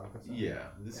far as I'm concerned. Yeah,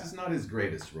 this is not his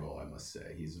greatest role, I must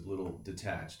say. He's a little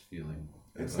detached feeling.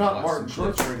 It's I've not watched Martin some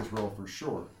Short's clips. greatest role for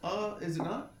sure. Is it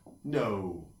not?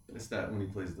 No. It's that when he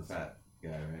plays the fat guy,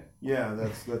 right? Yeah,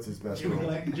 that's his best role.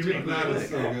 Jimmy That was Glick.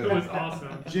 so good. It was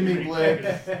awesome. Jimmy Glick.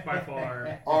 is by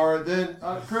far. Are then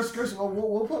Chris?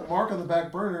 We'll put Mark on the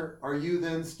back burner. Are you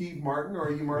then Steve Martin or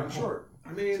are you Martin Short?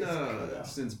 I mean,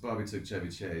 since Bobby took Chevy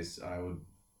Chase,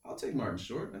 I'll take Martin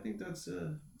Short. I think it's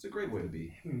a great way to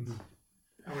be.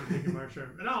 I would have taken Mark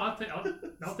Sherman. No, I'll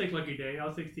take Lucky Day.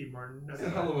 I'll take Steve Martin. He's a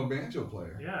hell of a banjo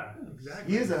player. Yeah,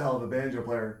 exactly. He is a hell of a banjo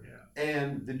player. Yeah.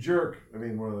 And The Jerk. I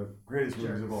mean, one of the greatest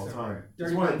movies of all So time.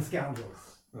 Dirty It's one of- Rotten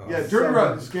Scoundrels. Oh, Yeah, so Dirty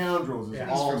Rotten good. Scoundrels is Yeah.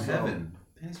 Pennies also from heaven.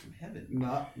 Pennies from heaven.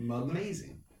 Not mother.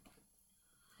 Amazing.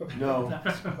 No,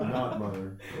 not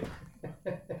Mother.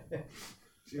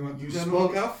 You want You General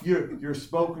spoke. Cuff? You're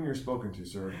spoken. You're spoken to,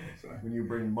 sir. Sorry. When you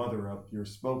bring Mother up, you're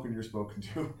spoken. You're spoken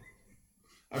to.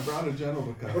 I brought a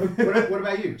General Cuff. What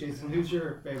about you, Jason? Who's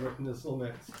your favorite in this little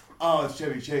mix? Oh, it's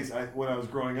Chevy Chase. When I was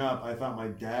growing up, I thought my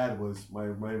dad was my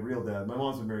real dad. My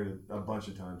mom's been married a bunch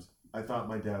of times. I thought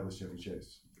my dad was Chevy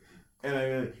Chase.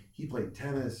 And he played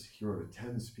tennis. He rode a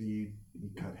 10-speed. He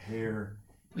cut hair.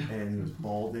 And he was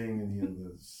balding. And he had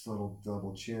the subtle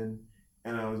double chin.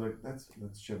 And I was like, that's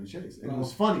Chevy Chase. And it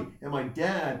was funny. And my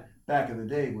dad, back in the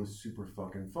day, was super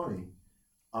fucking funny.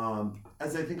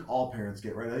 As I think all parents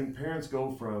get, right? I think parents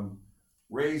go from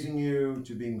raising you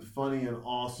to being funny and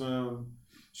awesome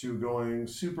to going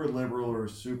super liberal or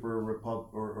super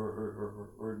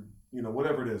or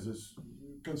whatever it is. It's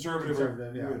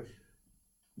conservative. Yeah.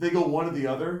 They go one or the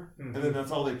other, and then that's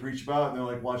all they preach about. And they're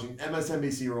like watching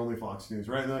MSNBC or only Fox News,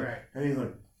 right? And he's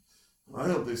like, I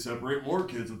hope they separate more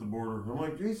kids at the border. I'm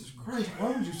like, Jesus Christ,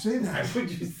 why would you say that? Why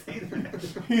would you say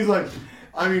that? He's like,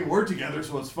 I mean, we're together,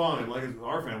 so it's fine. Like,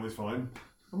 our family's fine.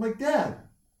 I'm like, Dad.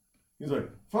 He's like,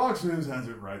 Fox News has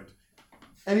it right.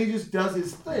 And he just does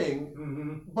his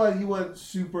thing, but he went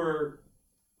super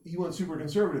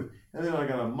conservative. And then I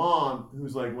got a mom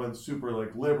who's like, went super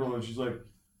like liberal, and she's like,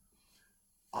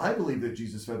 I believe that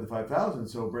Jesus fed the 5,000,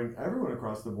 so bring everyone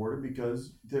across the border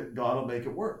because God will make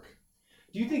it work.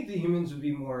 Do you think the humans would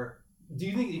be more? Do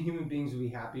you think the human beings would be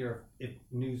happier if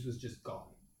news was just gone?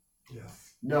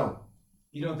 Yes. No.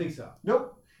 You don't think so?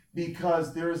 Nope.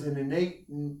 Because there's an innate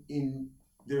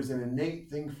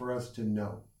thing for us to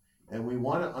know, and we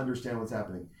want to understand what's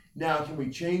happening. Now, can we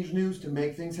change news to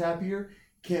make things happier?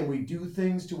 Can we do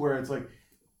things to where it's like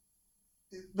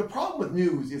the problem with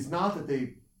news is not that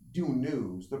they do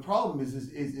news. The problem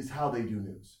is how they do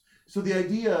news. So the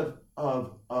idea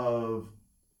of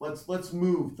let's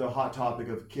move the hot topic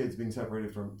of kids being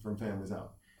separated from families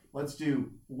out. Let's do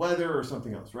weather or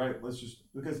something else, right? Let's just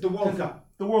because The World Cup.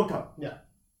 The World Cup. Yeah.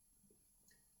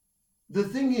 The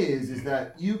thing is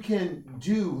that you can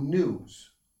do news,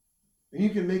 and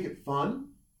you can make it fun,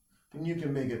 and you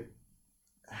can make it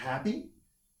happy,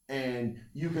 and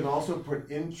you can also put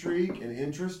intrigue and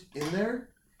interest in there.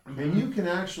 And you can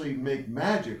actually make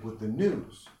magic with the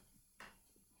news.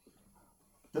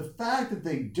 The fact that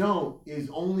they don't is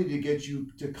only to get you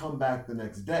to come back the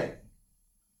next day.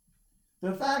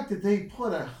 The fact that they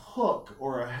put a hook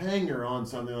or a hanger on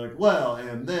something like, well,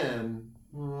 and then,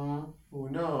 who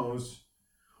knows?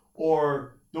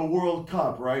 Or the World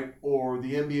Cup, right? Or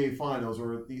the NBA Finals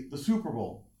or the Super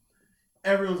Bowl.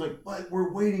 Everyone's like, but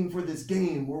we're waiting for this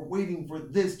game. We're waiting for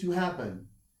this to happen.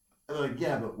 And they're like,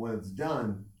 yeah, but when it's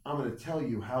done, I'm going to tell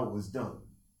you how it was done.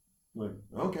 I'm like,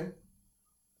 okay.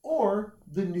 Or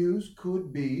the news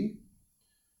could be,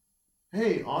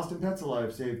 hey, Austin Pets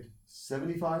Alive saved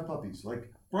 75 puppies.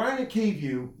 Like, Brian at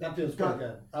K-View. That feels pretty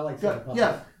good. I like that.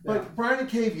 Yeah, but Brian at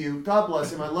K-View, God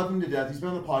bless him, I love him to death. He's been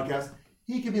on the podcast.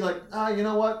 He could be like, you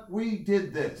know what? We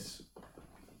did this.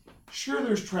 Sure,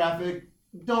 there's traffic.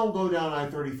 Don't go down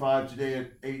I-35 today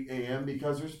at 8 a.m.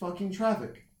 because there's fucking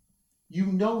traffic. You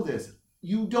know this.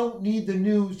 You don't need the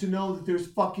news to know that there's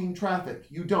fucking traffic.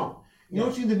 You don't. You know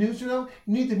what you need the news to know?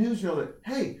 You need the news to know that,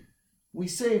 hey, we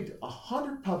saved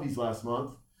 100 puppies last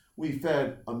month. We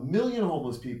fed 1 million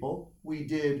homeless people. We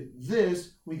did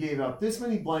this. We gave out this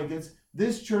many blankets.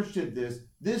 This church did this.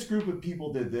 This group of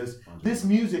people did this. This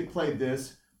music played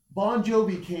this. Bon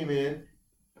Jovi came in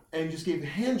and just gave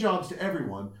hand jobs to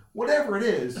everyone. Whatever it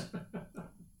is,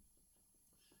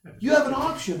 you have an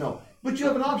option though. But you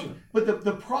have an option. But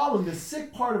the problem, the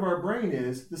sick part of our brain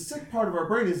is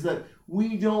that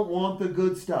we don't want the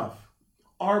good stuff.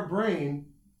 Our brain,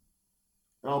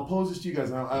 and I'll pose this to you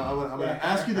guys, and I'm going to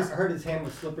ask you this. I heard his hand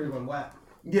was slippery when wet.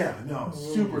 Yeah, no,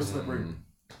 super slippery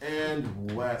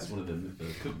and wet. That's one of the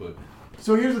cookbook.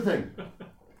 So here's the thing.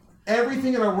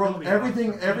 Everything in our world,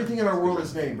 everything in our world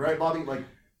is named, right, Bobby? Like,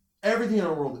 everything in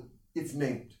our world, it's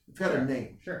named. It's got a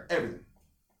name. Sure. Everything.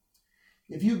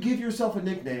 If you give yourself a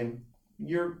nickname,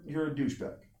 you're a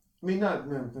douchebag. I mean,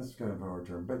 that's kind of a hard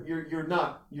term, but you're a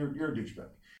douchebag.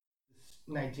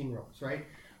 19-year-olds, right?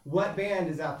 What band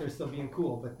is out there still being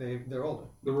cool, but they're older?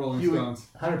 The Rolling Huey. Stones.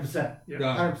 100%. Yeah.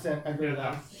 Done. 100%. I agree with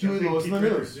that. Huey Lewis and the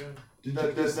News. Did The-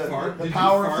 you just the- fart? the Did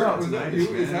power you of fart? sound. Was that Nice,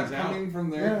 you? Is man. that It's out. coming from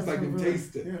there? Yeah, Because I can it's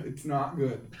taste it. yeah. It's not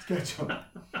good. Ketchup. I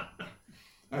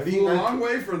I've flew eaten a that long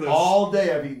way for this. All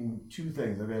day I've eaten 2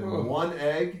 things. I've had Oh. 1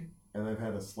 egg and I've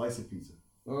had a slice of pizza.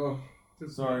 Oh,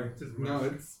 Sorry. no,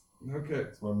 it's okay.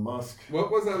 It's my musk.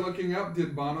 What was I looking up?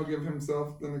 Did Bono give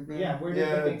himself the nickname? Yeah, where did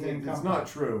Yeah, the nickname come it's from? not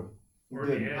true. He Or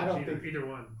the didn't. edge, I don't think- either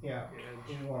one. Yeah, The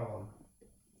edge. either one of them.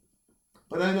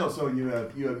 But I know. So you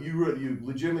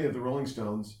legitimately have the Rolling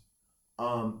Stones. I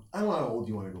don't know how old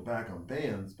you want to go back on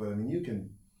bands, but I mean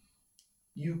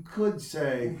you could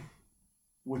say,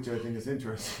 which I think is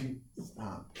interesting.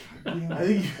 Stop. I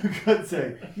think you could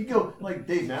say you go like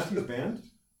Dave Matthews Band.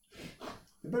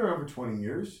 They've been around for 20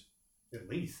 years, At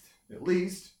least.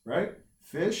 right?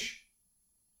 Fish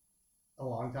A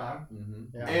long time.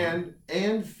 Mm-hmm. Yeah.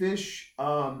 and Fish. You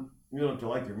don't have to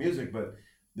like their music, but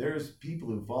there's people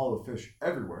who follow Fish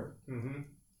everywhere. Mm-hmm.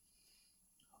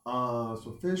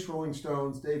 So Fish, Rolling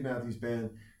Stones, Dave Matthews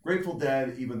Band, Grateful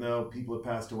Dead. Even though people have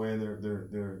passed away, and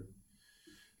they're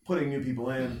putting new people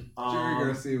in. Jerry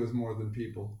Garcia was more than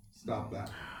people. Stop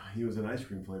that. He was an ice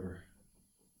cream flavor.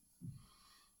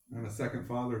 And a second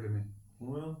father to me.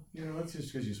 Well, that's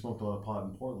just because you smoked a lot of pot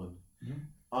in Portland.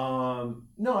 Mm-hmm.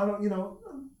 No, I don't.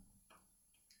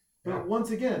 But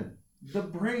once again, the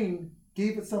brain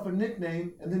gave itself a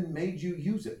nickname and then made you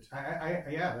use it.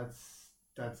 Yeah,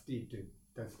 that's deep, dude.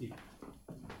 That's deep.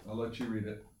 I'll let you read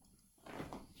it.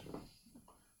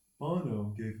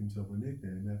 Bono gave himself a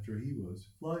nickname after he was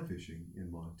fly fishing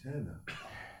in Montana.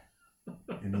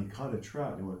 And he caught a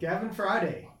trout and he went, Gavin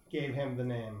Friday gave him the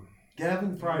name.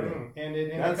 Gavin Friday. And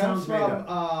it That comes sounds made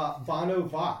from Bono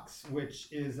Vox,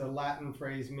 which is a Latin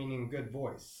phrase meaning good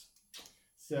voice.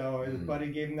 So his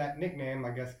buddy gave him that nickname,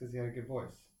 I guess, because he had a good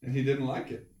voice. And he didn't like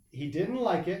it, He didn't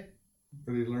like it,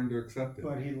 but he learned to accept it.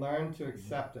 but he learned to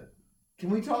accept it. Can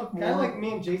we talk more? Kind of like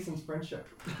me and Jason's friendship.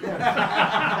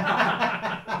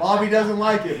 Bobby doesn't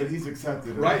like it, but he's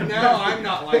accepted it. Right now, I'm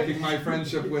not liking my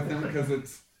friendship with him because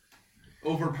it's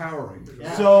overpowering.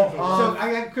 Yeah. So, So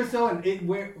I got Chris Owen.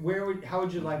 How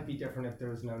would your life be different if there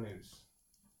was no news?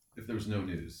 If there was no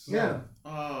news. yeah.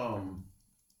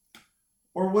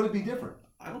 Or would it be different?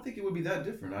 I don't think it would be that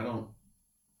different. I don't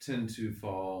tend to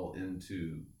fall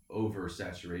into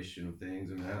oversaturation of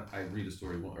things. And I read a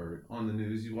story or on the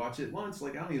news, you watch it once,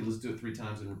 like I don't need to listen to it 3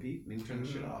 times and repeat. I mean, turn the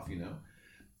shit off,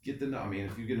 Get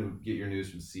if you're gonna get your news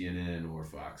from CNN or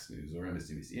Fox News or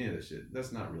MSNBC, any of that shit,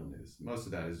 that's not real news. Most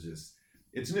of that is just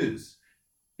it's news.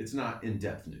 It's not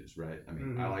in-depth news, right? I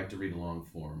mean, I like to read a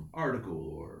long-form article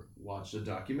or watch a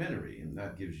documentary, and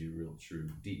that gives you real,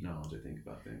 true, deep knowledge, I think,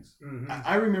 about things.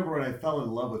 I remember when I fell in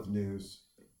love with news.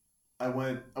 I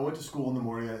went to school in the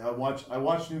morning. I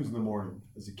watched news in the morning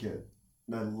as a kid,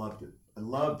 and I loved it. I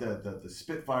loved the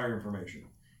spitfire information.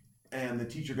 And the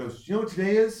teacher goes, "You know what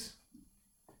today is?"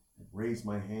 I raised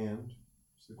my hand.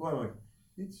 She's like, "What?" I'm like,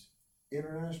 "It's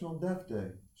International Deaf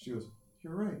Day." She goes,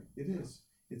 "You're right. It is.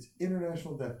 It's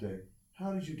International Deaf Day.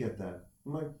 How did you get that?"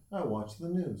 I'm like, "I watch the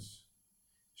news."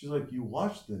 She's like, "You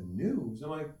watch the news?" I'm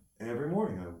like, "Every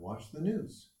morning I watch the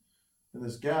news." And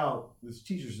this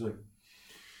teacher, she's like,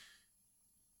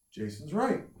 "Jason's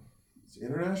right. It's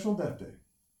International Deaf Day."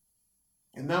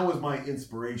 And that was my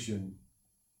inspiration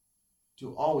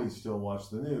to always still watch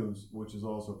the news, which is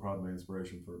also probably my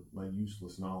inspiration for my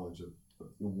useless knowledge of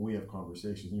when we have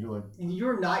conversations. And you're like,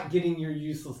 You're not getting your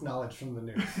useless knowledge from the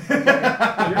news. You're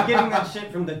getting that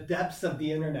shit from the depths of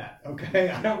the internet, okay?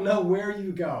 I don't know where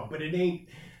you go, but it ain't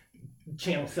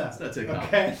Channel 7. That's it.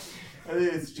 Okay?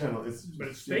 it's channel. But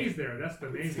it stays there. That's the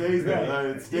amazing. It stays there. Right.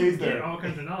 It stays You get there. all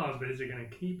kinds of knowledge, but is it going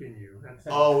to keep in you? That's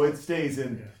Oh, it stays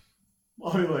in. Yeah.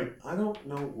 I'm like, I don't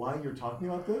know why you're talking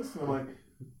about this. And I'm like,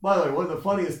 by the way, one of the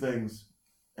funniest things,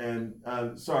 and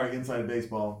sorry, inside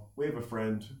baseball, we have a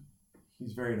friend.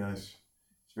 He's very nice.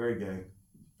 He's very gay.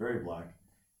 Very black.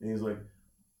 And he's like,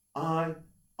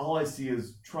 all I see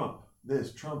is Trump.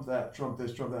 This, Trump that, Trump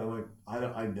this, Trump that. I'm like,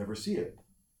 I never see it.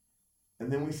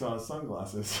 And then we saw his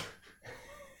sunglasses.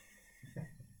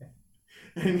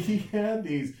 And he had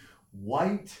these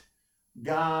white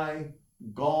guy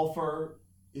golfer.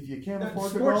 If you can't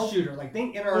afford to sports golf, shooter, like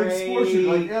think NRA.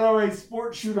 like NRA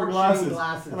sports shooter Sports glasses. shooting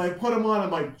glasses. And I put them on. I'm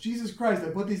like, Jesus Christ! I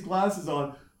put these glasses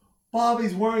on.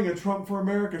 Bobby's wearing a Trump for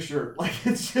America shirt. Like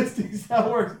it's just he's how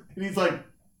it works. And he's like,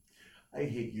 I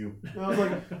hate you. And I was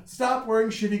like, stop wearing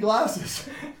shitty glasses.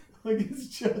 Like it's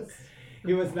just.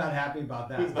 He was not happy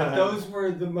about He that. was But not those were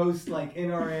the most like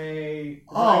NRA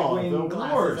Oh, right-wing the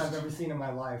glasses worst. I've ever seen in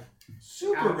my life.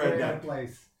 Super Out there in redneck. a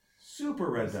place.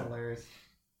 Super It's redneck. hilarious.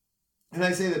 And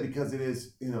I say that because it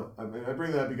is, I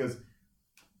bring that up because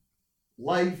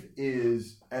life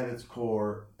is at its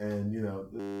core, and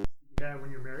Yeah,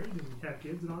 when you're married and you have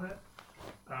kids and all that,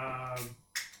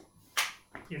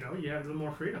 you have a little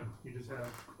more freedom. You just have,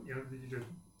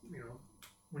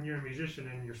 when you're a musician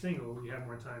and you're single, you have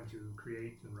more time to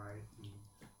create and write and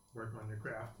work on your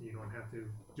craft. You don't have to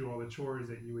do all the chores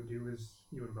that you would do as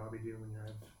you and Bobby do when you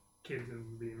have kids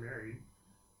and being married.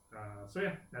 So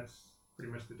yeah, that's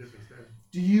pretty much the difference there.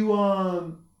 Do you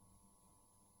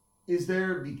is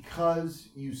there, because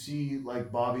you see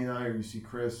like Bobby and I, or you see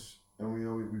Chris, and we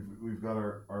know we've got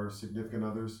our significant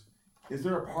others, is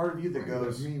there a part of you that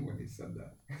goes, me when he said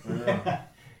that. I know.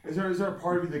 Is there a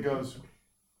part of you that goes,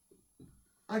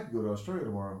 I could go to Australia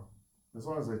tomorrow, as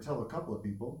long as I tell a couple of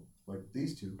people like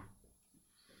these two,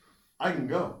 I can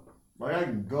go. Like I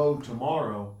can go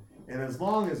tomorrow, and as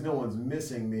long as no one's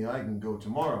missing me, I can go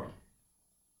tomorrow.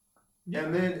 Yeah.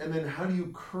 And then how do you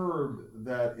curb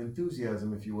that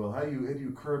enthusiasm, if you will? How do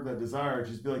you curb that desire to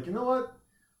just be like, you know what?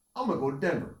 I'm gonna go to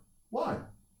Denver. Why?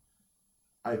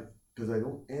 Because I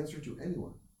don't answer to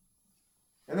anyone.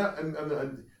 And I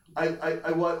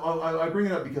bring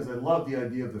it up because I love the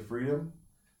idea of the freedom,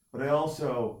 but I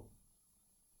also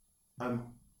I'm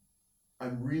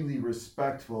I'm really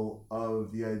respectful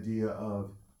of the idea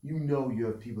of, you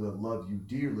have people that love you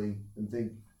dearly and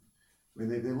think, I mean,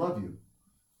 they love you.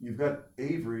 You've got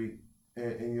Avery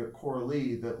and you got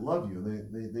Coralie that love you.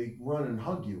 They run and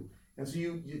hug you. And so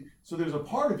so there's a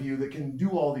part of you that can do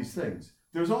all these things.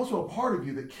 There's also a part of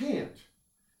you that can't,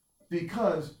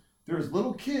 because there's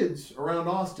little kids around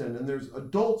Austin and there's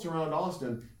adults around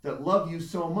Austin that love you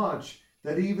so much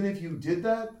that even if you did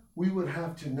that, we would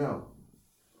have to know.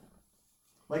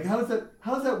 Like, how does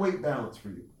that weight balance for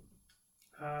you?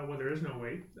 Well, there is no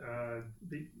weight. I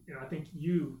think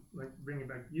bringing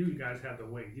back, you guys have the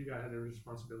weight. You guys have the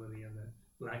responsibility and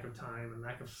the lack of time and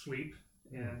lack of sleep.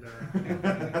 And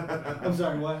I'm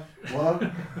sorry, what?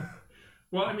 What?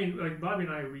 Well, I mean, like Bobby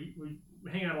and I, we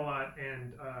hang out a lot,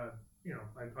 and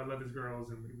I love his girls,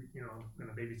 and I'm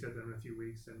gonna babysit them in a few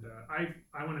weeks, and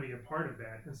I want to be a part of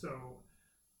that, and so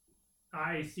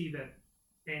I see that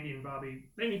Andy and Bobby,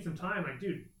 they need some time. Like,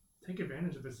 dude, take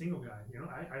advantage of the single guy.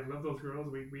 I love those girls.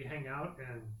 We hang out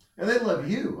and they love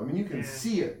you. I mean, you can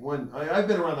see it when I've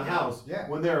been around the house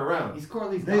when they're around. He's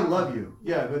Corley's They dog. love you.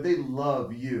 Yeah, but they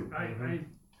love you.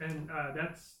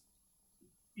 That's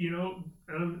and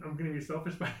I'm going to be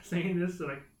selfish by saying this. So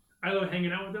like, I love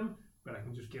hanging out with them, but I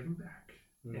can just give them back.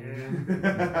 And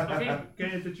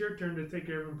okay, it's your turn to take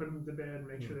care of them, put them to bed,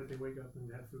 make sure that they wake up and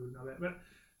have food and all that. But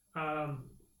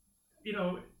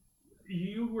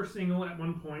you were single at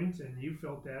one point, and you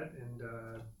felt that, and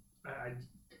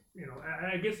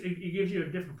I guess it gives you a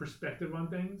different perspective on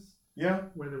things. Yeah.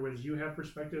 Whether it was you have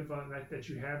perspective on that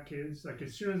you have kids, like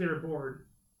as soon as they were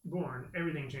born,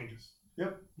 everything changes.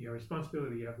 Yep. You have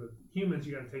responsibility. You have the humans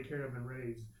you got to take care of and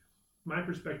raise. My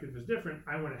perspective is different.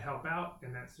 I want to help out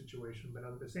in that situation, but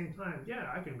at the same time,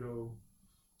 I can go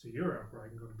to Europe, or I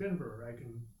can go to Denver, or I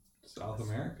can South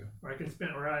America, or I can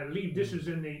spend, or I leave dishes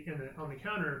on the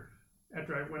counter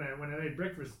after when I ate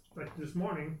breakfast like this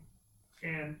morning,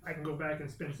 and I can go back and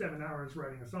spend 7 hours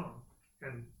writing a song,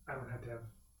 and I don't have to have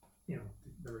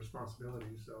the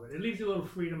responsibility. So it leaves you a little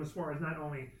freedom as far as not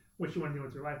only what you want to do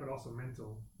with your life, but also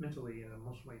mentally and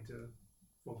emotionally to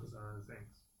focus on other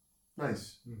things.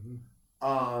 Nice.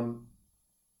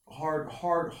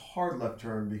 Hard left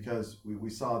turn, because we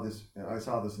saw this. I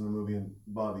saw this in the movie, and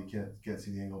Bobby can't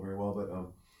see the angle very well. But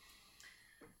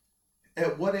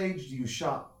at what age do you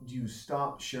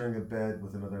stop sharing a bed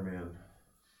with another man?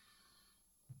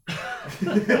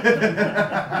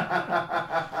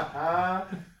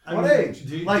 What age?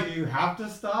 Do you have to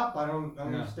stop? I don't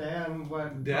understand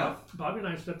what. Death? Bobby and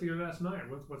I slept together last night.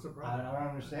 What's the I problem? don't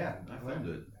understand. I filmed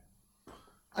it.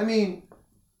 I mean,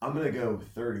 I'm gonna go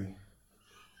 30.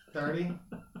 30?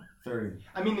 30.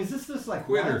 I mean, is this just like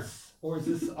Quitter. once, or is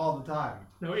this all the time?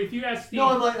 No, if you ask Steve, No,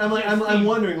 I'm Steve,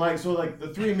 wondering, like, so like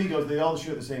the three amigos, they all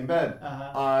share the same bed,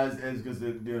 Uh-huh. as because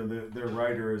their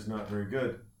writer is not very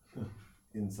good.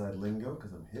 Inside lingo,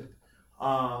 because I'm hip.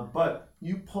 But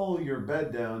you pull your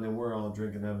bed down, and we're all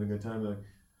drinking, having a good time. Like,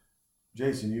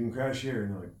 Jason, you can crash here,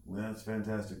 and they're like, well, that's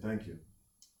fantastic, thank you.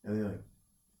 And they're like,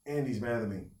 Andy's mad at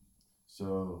me,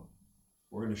 so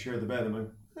we're gonna share the bed. I'm like,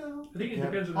 well, I think it yeah,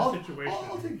 depends on the I'll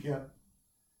situation. take a cab.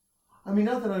 I mean,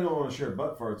 not that I don't want to share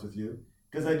butt farts with you,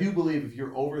 because I do believe if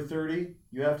you're over 30,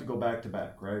 you have to go back to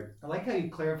back, right? I like how you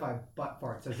clarify butt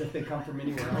farts as if they come from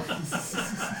anywhere else.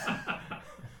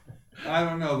 I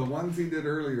don't know. The ones he did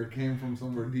earlier came from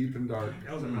somewhere deep and dark.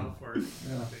 That was a mouth fart.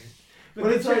 Yeah.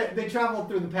 But they traveled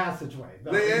through the passageway.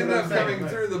 though, They is end what up I'm saying, coming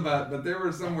but- through the butt, but they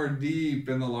were somewhere deep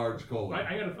in the large colon.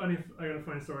 I got a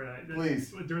funny story.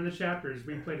 Please. During the chapters,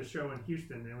 we played a show in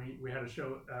Houston, and we had a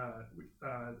show.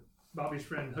 Bobby's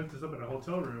friend hooked us up at a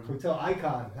hotel room, Hotel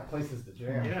Icon. That place is the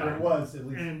jam. Yeah. Or it was, at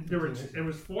least. and it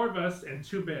was 4 of us and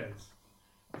 2 beds.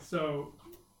 So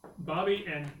Bobby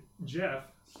and Jeff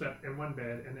slept in one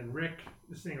bed, and then Rick,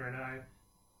 the singer, and I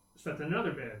slept in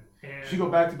another bed. And Should you go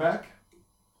back to back?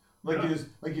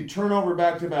 Like you turn over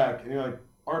back to back, and you're like,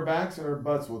 our backs and our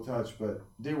butts will touch, but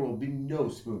there will be no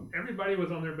spoon. everybody was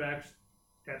on their backs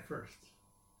at first.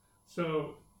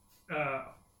 So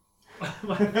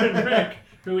my friend Rick,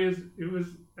 who was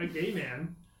a gay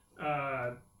man,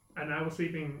 and I was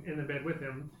sleeping in the bed with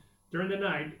him. During the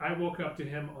night, I woke up to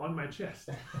him on my chest,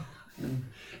 and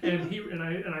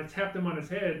I tapped him on his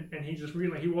head, and he just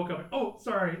he woke up. Oh,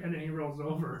 sorry, and then he rolls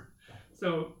over.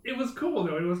 So it was cool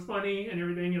though. It was funny and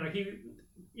everything. And like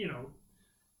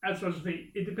as I was to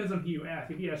say, it depends on who you ask.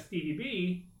 If you ask Stevie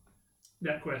B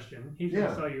that question, he's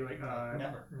gonna tell you like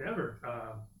never.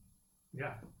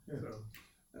 Yeah. So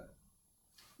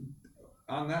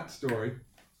On that story,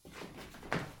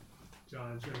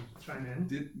 John, should chime in.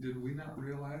 did we not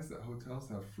realize that hotels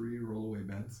have free rollaway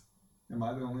beds? Am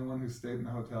I the only one who stayed in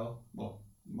a hotel? Well,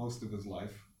 most of his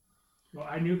life. Well,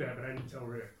 I knew that, but I didn't tell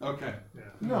Rick. Okay. Yeah.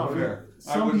 No, Fair. I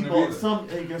some wouldn't have people, either.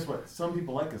 hey, guess what? Some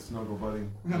people like a snuggle buddy.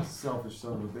 You selfish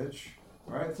son of a bitch.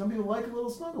 All right, some people like a little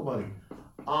snuggle buddy.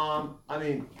 I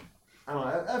mean, I don't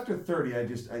know. After 30,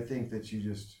 I think that you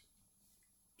just.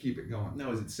 Keep it going.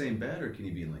 Now, is it the same bed, or can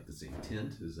you be in like the same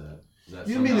tent? Is that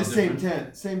You mean the somehow same different?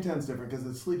 tent? Same tent's different because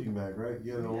it's sleeping bag, right?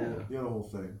 You know, Yeah. you know the whole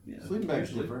thing. Yeah, Sleeping bag's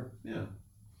usually. different. Yeah.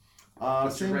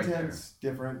 But Same you're right tent's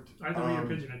different. Either way, you're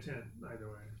pitching a tent. Either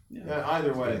way, Yeah,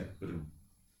 either way, But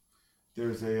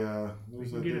there's a we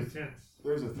can get in tents.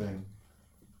 there's a thing.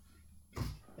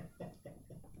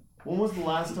 When was the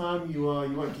last time you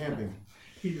went camping?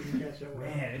 He didn't catch that one.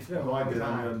 Man, it's been a Oh, I long did.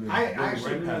 time. I I did. actually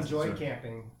Right really past it, enjoy sir.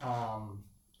 camping,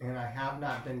 and I have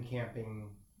not been camping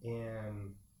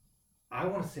in, I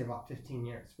want to say about 15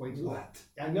 years. Way too long.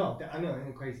 I know, isn't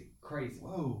it crazy.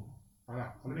 Whoa. I know.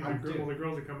 I think I'm the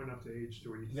girls are coming up to age to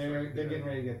where you can They're start, getting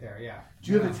ready to get there. Yeah.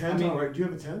 Do you have Yeah. a tent? I mean, already? Do you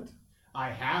have a tent?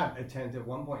 I had a tent at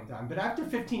one point in time, but after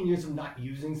 15 years of not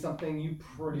using something, you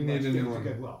pretty You much need a give new it to one.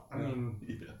 Goodwill. I Yeah. mean,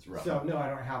 yeah, it's rough. so no, I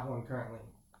don't have one currently.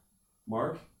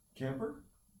 Mark, camper?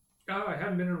 I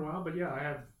haven't been in a while, but yeah, I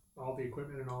have all the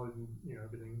equipment and all the,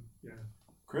 everything. Yeah.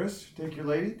 Chris, take your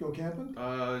lady, go camping?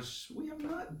 We have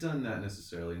not done that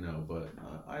necessarily, no. But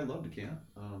I love to camp.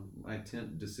 My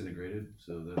tent disintegrated,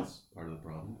 so that's part of the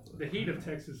problem. But, The heat of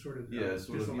Texas sort of yeah, sort of.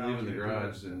 You disallows leave in the you to do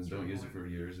garage that and at a don't certain use it point. for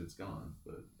years, it's gone.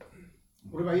 But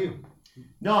What about you?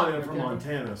 No, I mean, I'm from Okay.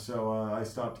 Montana, so I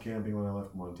stopped camping when I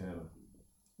left Montana.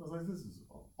 I was like, this is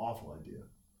an awful idea.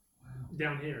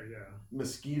 Down here, yeah.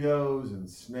 Mosquitoes and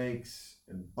snakes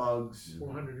and bugs.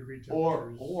 400-degree Or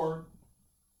temperatures.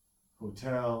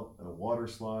 hotel and a water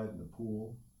slide and a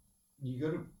pool. You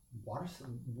go to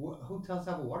hotels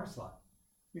have a water slide.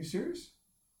 Are you serious?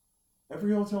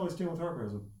 Every hotel I stay with Harper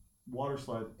has a water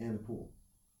slide and a pool.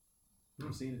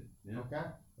 I've seen it. Yeah. Okay.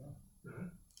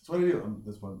 That's what I do.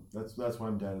 That's why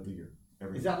I'm dad of the year.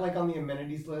 Every Is year. that like on the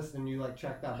amenities list and you like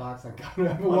check that box? I gotta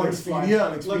have a On water Expedia, slide.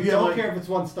 on Like, Expedia, don't like- care if it's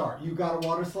 1 star. You got a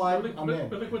water slide, But I'm look, in.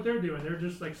 but look what they're doing. They're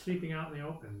just like sleeping out in the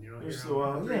open. There's Here the,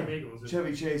 on Three yeah. Amigos.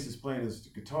 Chevy Chase is playing his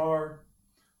guitar.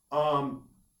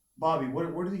 Bobby, what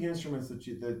are the instruments that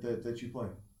you play,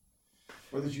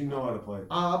 or that you know how to play?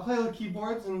 I play little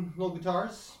keyboards and little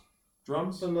guitars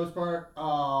Drums. for the most part.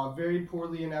 Very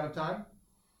poorly and out of time.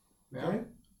 Yeah. Okay.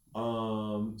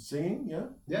 Singing, yeah.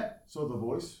 Yeah. So the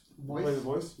voice. You Voice. Play the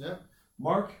voice. Yeah.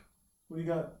 Mark, what do you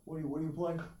got? What do you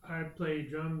play? I play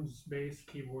drums, bass,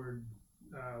 keyboard,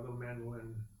 little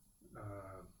mandolin.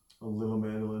 A little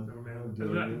mandolin. Little Oh, mandolin. dear,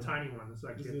 Not dear. the tiny one. It's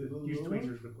like Is you it a have to little use one?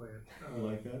 tweezers to play it. I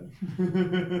like that.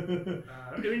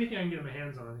 Anything I can get my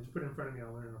hands on, just put it in front of me,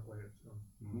 I'll learn how to play it. So.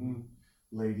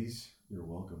 Ladies, you're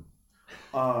welcome.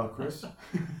 Chris.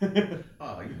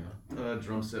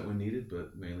 Drum set when needed,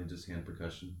 but mainly just hand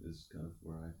percussion is kind of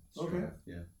where I strive. Okay.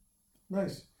 Yeah.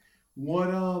 Nice. What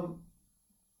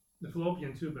The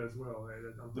fallopian tuba as well.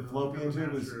 Right? The fallopian I'm a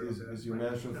tube master is of that. your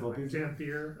master of the fallopian tube?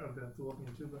 Fanfare of the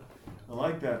fallopian tuba. I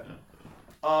like that.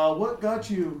 What got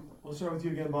you? We'll start with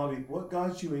you again, Bobby. What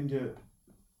got you into,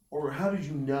 or how did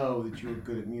you know that you were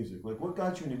good at music? Like, what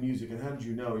got you into music, and how did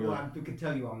you know? You're Well, like, I could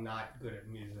tell you I'm not good at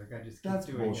music. I just keep that's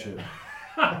doing bullshit. it.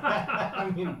 I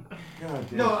mean, God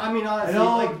damn. no, I mean honestly,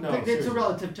 No, like no, it's seriously. a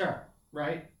relative term,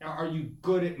 right? Are you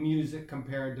good at music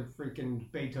compared to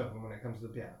freaking Beethoven when it comes to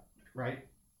the piano, right?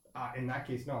 In that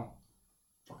case, no, I'm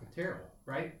fucking terrible,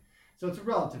 right? So it's a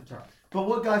relative term. But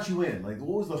what got you in? Like,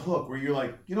 what was the hook where you're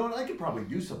like, you know what? I could probably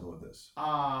do something with this.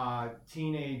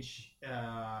 Teenage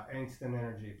angst and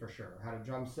energy for sure. I had a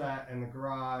drum set in the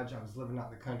garage. I was living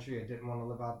out in the country. I didn't want to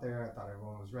live out there. I thought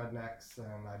everyone was rednecks,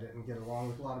 and I didn't get along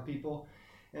with a lot of people.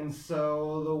 And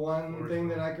so the one thing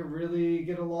that I could really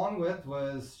get along with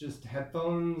was just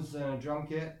headphones and a drum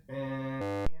kit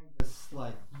and this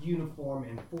like uniform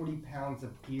and 40 pounds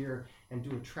of gear and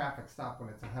do a traffic stop when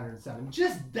it's 107.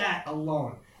 Just that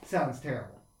alone sounds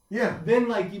terrible. Yeah. Then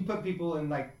like you put people in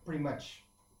like pretty much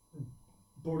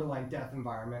borderline death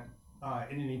environment at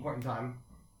any point in time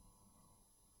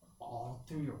all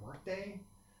through your workday.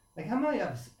 Like how many of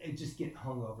us just get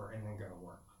hungover and then go to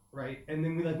work, right? And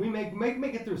then we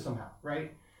make it through somehow,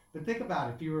 right? But think about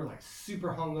it, if you were like super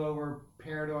hungover,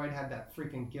 paranoid, had that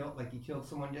freaking guilt, like you killed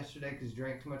someone yesterday because you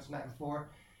drank too much the night before,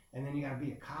 and then you got to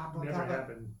be a cop on Never top of it.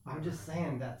 happened. I'm just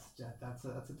saying that's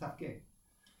a tough gig.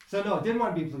 So no, I didn't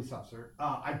want to be a police officer.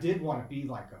 I did want to be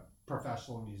like a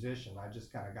professional musician. I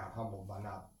just kind of got humbled by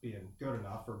not being good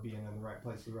enough or being in the right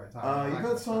place at the right time. You've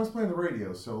got songs playing on the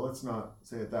radio, so let's not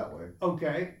say it that way.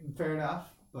 Okay, fair enough,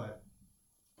 but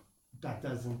that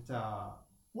doesn't.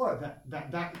 What?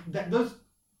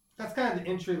 That's kind of the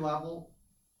entry level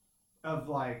of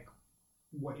like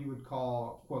what you would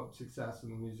call quote success in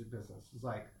the music business. It's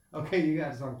like, okay, you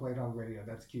guys aren't played on the radio.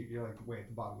 That's cute. You're like way at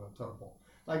the bottom of the totem pole.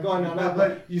 Like going on up,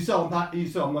 but you sell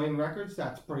a million records.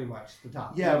 That's pretty much the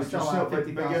top. Yeah, you but sell you're still, out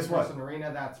 50,000 but guess what? person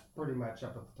arena. That's pretty much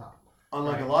up at the top.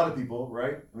 Unlike Right. a lot of people,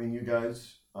 right? I mean, you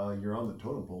guys, you're on the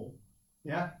totem pole.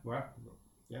 Yeah, well,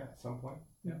 yeah, at some point.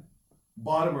 Yeah.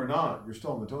 Bottom or not, you're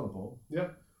still on the totem pole.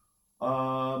 Yep.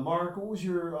 Mark, what was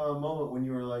your moment when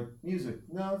you were like, music?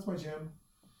 No, that's my jam.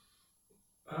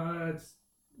 It's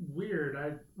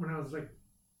weird. When I was like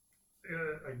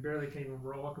barely came even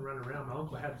walking around. My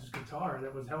uncle had this guitar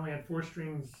that only had 4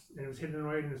 strings, and it was hidden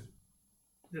away in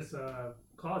this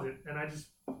closet, and I just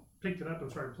picked it up and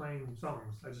started playing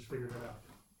songs. I just figured it out,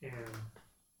 and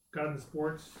got into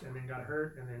sports, and then got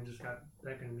hurt, and then just got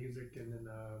back into music, and then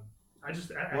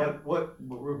Real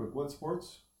quick, what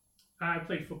sports? I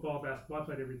played football, basketball. I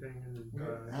played everything,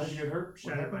 and How did you get hurt? What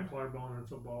shattered my happened? collarbone in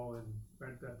football,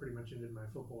 and that pretty much ended my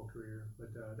football career.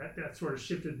 But that sort of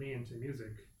shifted me into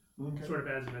music, Okay. sort of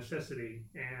as a necessity,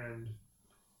 and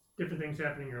different things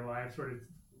happen in your life sort of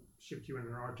shift you in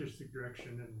an artistic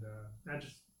direction, and I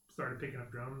just started picking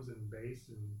up drums and bass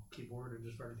and keyboard and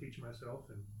just started teaching myself,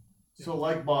 and So,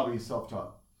 like Bobby,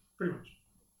 self-taught. pretty much.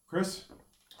 Chris?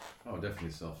 Oh,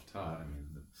 definitely self-taught. I mean,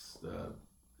 it's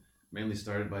mainly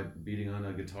started by beating on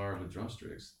a guitar with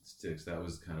drumsticks. That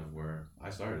was kind of where I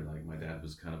started. Like my dad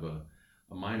was kind of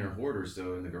a minor hoarder,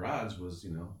 so in the garage was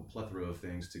a plethora of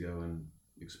things to go and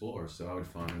explore. So I would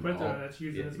find. But that's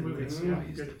used in this movie. it's- So yeah,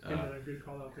 used good, it. good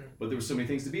call out there. But there were so many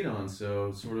things to beat on.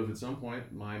 So sort of at some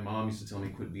point, my mom used to tell me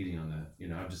quit beating on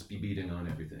that. I'd just be beating on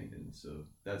everything, and so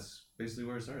that's basically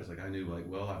where it started. It's like I knew, like,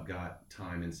 well, I've got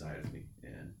time inside of me,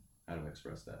 and how do I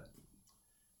express that?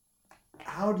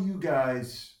 How do you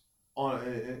guys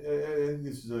and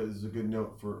this is a good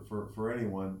note for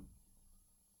anyone.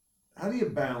 How do you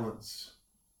balance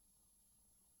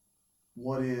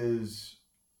what is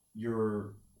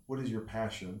your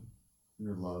passion,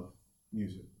 your love,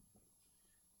 music,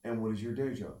 and what is your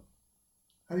day job?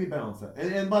 How do you balance that?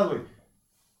 And by the way,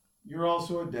 you're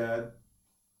also a dad.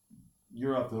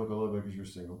 You're off the hook a little bit because you're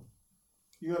single.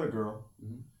 You got a girl.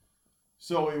 Mhm.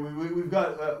 So we've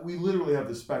got we literally have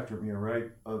the spectrum here,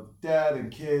 right? Of dad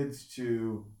and kids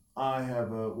to I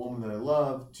have a woman that I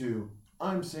love to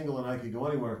I'm single and I could go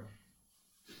anywhere.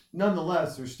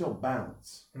 Nonetheless, there's still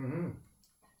balance. Mm-hmm.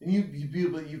 And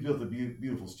you built a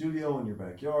beautiful studio in your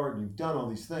backyard, and you've done all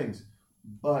these things.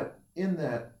 But in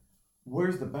that,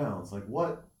 where's the balance? Like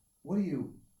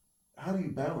how do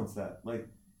you balance that? Like,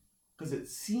 because it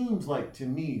seems like to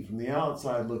me, from the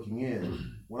outside looking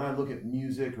in, when I look at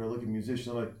music or I look at musicians,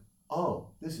 I'm like,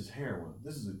 oh, this is heroin.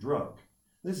 This is a drug.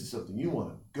 This is something you want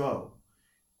to go.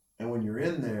 And when you're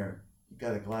in there, you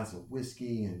got a glass of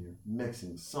whiskey and you're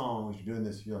mixing songs, you're doing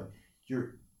this,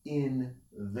 you're in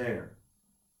there.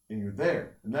 And you're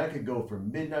there. And that could go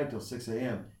from midnight till 6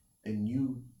 a.m. and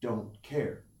you don't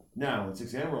care. Now, when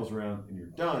 6 a.m. rolls around and you're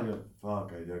done, you're like,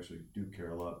 fuck, I actually do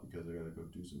care a lot because I got to go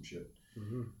do some shit.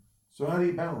 Mm-hmm. So how do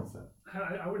you balance that?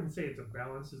 I wouldn't say it's a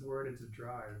balance is the word, it's a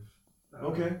drive.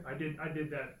 Okay. I did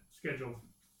that schedule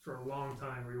for a long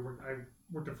time where I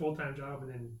worked a full-time job,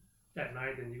 and then at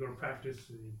night and you go to practice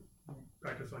and you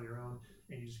practice on your own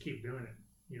and you just keep doing it.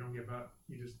 You don't give up.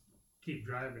 You just keep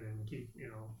driving and keep,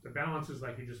 the balance is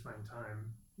like you just find time.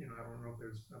 I don't know if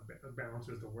there's a balance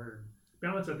is the word.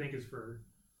 Balance, I think, is for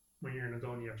when you're an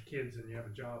adult and you have kids and you have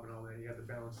a job and all that. You have to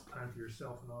balance time for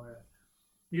yourself and all that.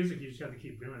 Music, you just have to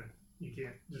keep doing it. You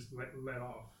can't just let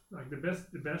off. Like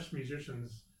the best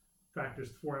musicians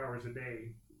practiced 4 hours a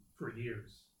day for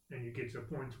years, and you get to a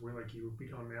point where like you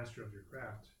become a master of your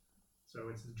craft. So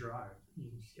it's the drive. You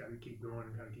just got to keep going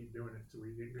and kind of keep doing it so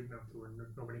you get good enough to where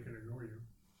nobody can ignore you.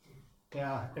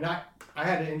 Yeah, and I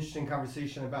had an interesting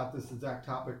conversation about this exact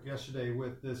topic yesterday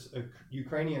with this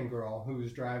Ukrainian girl who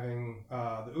was driving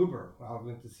the Uber. I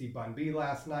went to see Bun B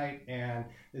last night, and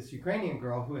this Ukrainian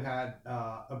girl who had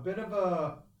a bit of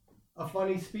a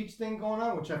funny speech thing going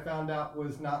on, which I found out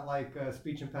was not like a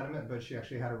speech impediment, but she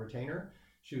actually had a retainer.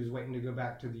 She was waiting to go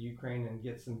back to the Ukraine and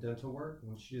get some dental work,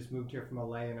 and she just moved here from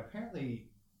LA, and apparently,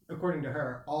 according to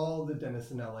her, all the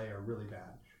dentists in LA are really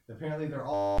bad. Apparently they're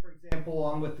all, for example,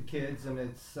 I'm with the kids and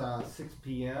it's 6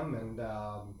 p.m. and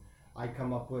I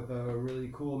come up with a really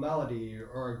cool melody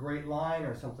or a great line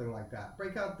or something like that.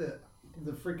 Break out the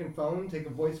freaking phone, take a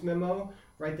voice memo,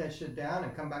 write that shit down,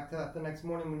 and come back to that the next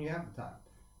morning when you have the time,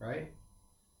 right?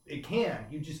 It can.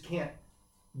 You just can't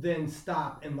then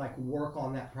stop and like work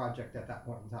on that project at that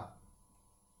point in time.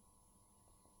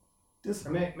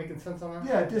 Discipline. Am I making sense on that?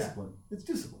 Yeah, discipline. Yeah. It's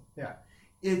discipline. Yeah.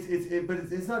 But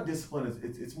it's not discipline.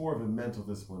 It's more of a mental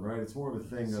discipline, right? It's more of a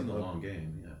thing It's of in the long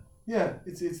game, yeah. Yeah,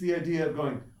 it's the idea of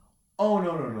going, oh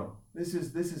no. This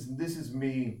is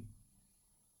me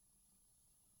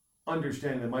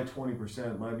understanding that my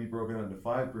 20% might be broken out into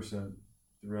 5%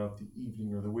 throughout the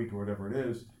evening or the week or whatever it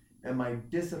is, and my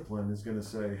discipline is going to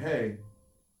say, hey,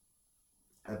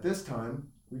 at this time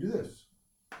we do this.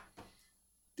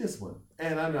 Discipline,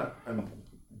 and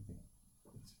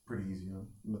it's pretty easy. I'm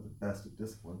not the best at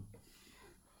discipline.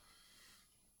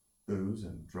 Booze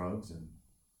and drugs and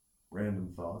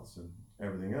random thoughts and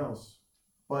everything else,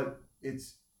 but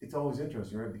it's always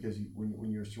interesting, right? Because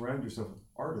when you surround yourself with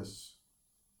artists,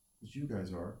 as you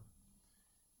guys are,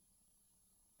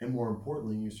 and more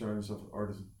importantly, you surround yourself with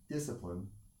artists with discipline,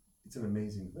 it's an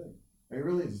amazing thing. It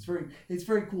really is. It's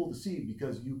very cool to see,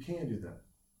 because you can do that.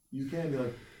 You can be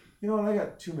like, you know what, I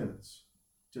got 2 minutes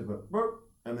to burp,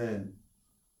 and then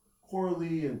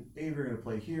Coralie and Avery are gonna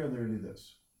play here, and they're gonna do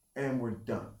this, and we're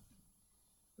done.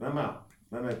 And I'm out.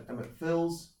 I'm at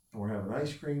Phil's, and we're having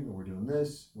ice cream, and we're doing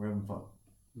this, we're having fun.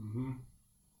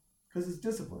 Because it's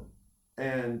discipline.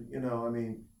 And,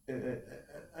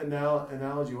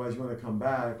 analogy-wise, you want to come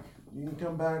back, you can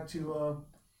come back to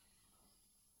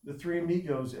the Three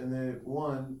Amigos, and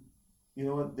you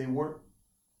know what,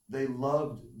 they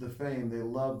loved the fame, they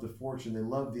loved the fortune, they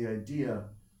loved the idea.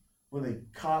 When they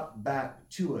caught back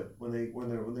to it, when they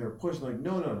were pushing, like,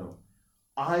 no,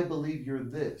 I believe you're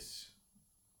this.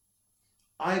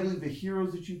 I believe the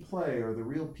heroes that you play are the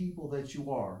real people that you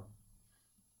are.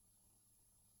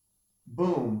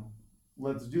 Boom,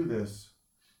 let's do this.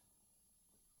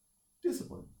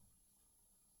 Discipline.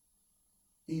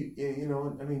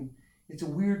 It's a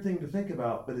weird thing to think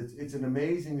about, but it's an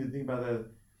amazing to think about that.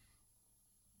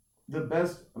 The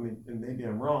best, and maybe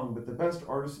I'm wrong, but the best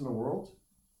artists in the world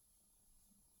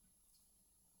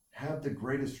have the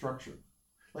greatest structure.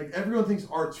 Like, everyone thinks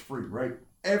art's free, right?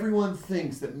 Everyone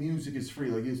thinks that music is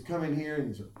free. Like, you just come in here and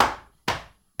you just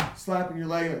slapping your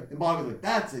leg, and Bobby's like,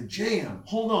 that's a jam.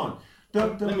 Hold on.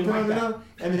 Dun, dun, dun, dun.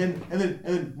 And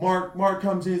then Mark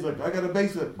comes in, he's like, I got a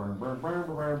bass like burn, burn, burn,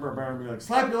 burn, burn, burn. You're like,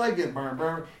 slap your leg again, burn,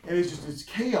 burn. And it's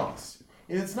chaos.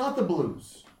 And it's not the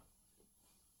blues.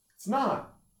 It's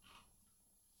not.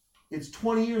 It's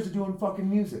 20 years of doing fucking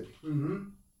music.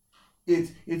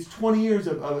 It's 20 years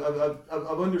of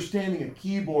understanding a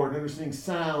keyboard, understanding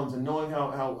sounds, and knowing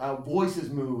how voices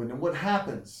move and what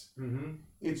happens.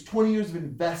 It's 20 years of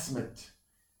investment.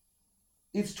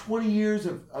 It's 20 years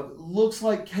of looks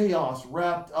like chaos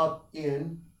wrapped up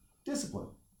in discipline.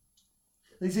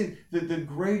 They say that the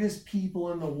greatest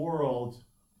people in the world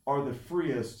are the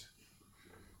freest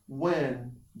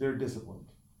when they're disciplined.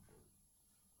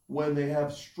 When they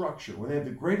have structure, when they have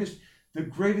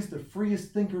the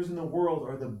freest thinkers in the world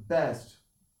are the best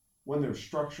when there's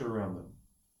structure around them.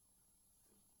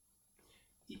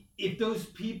 If those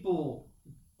people,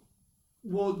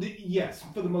 yes,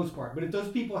 for the most part, but if those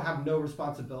people have no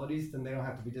responsibilities, then they don't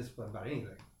have to be disciplined about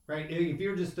anything, right? If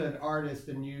you're just an artist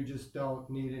and you just don't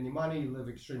need any money, you live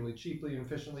extremely cheaply and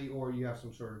efficiently, or you have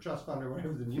some sort of trust fund or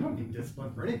whatever, then you don't need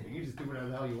discipline for anything. You just do whatever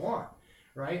the hell you want,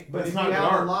 right? But if you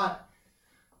have a lot,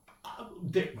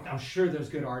 I'm sure there's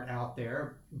good art out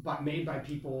there, but made by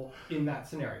people in that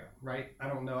scenario, right? I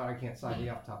don't know, I can't cite it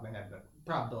off the top of my head, but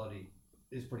probability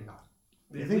is pretty high.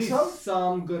 You think so?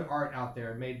 Some good art out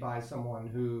there made by someone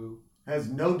who has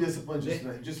no discipline,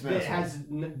 just that has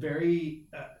very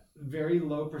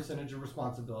low percentage of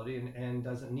responsibility and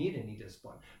doesn't need any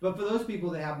discipline. But for those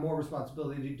people that have more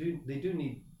responsibility, they do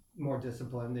need more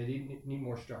discipline. They need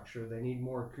more structure. They need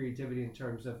more creativity in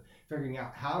terms of figuring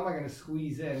out how am I going to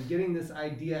squeeze in, getting this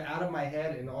idea out of my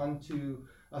head and onto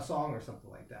a song or something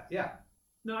like that. Yeah.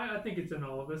 No, I think it's in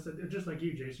all of us. Just like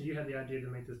you, Jason, you had the idea to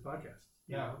make this podcast.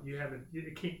 You know, you have it.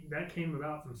 That came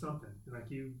about from something. Like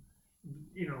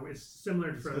it's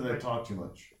similar to. Because I talk too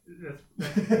much. That's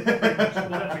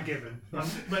a given.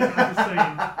 But I'm just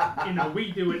saying,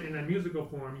 we do it in a musical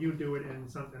form. You do it in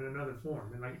another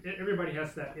form, and like everybody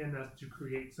has that in us to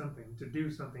create something, to do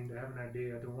something, to have an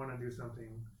idea, to want to do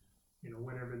something.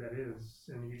 Whatever that is,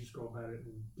 and you just go about it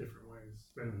in different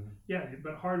ways.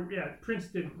 But Prince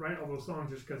didn't write all those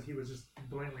songs just because he was just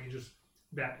blatantly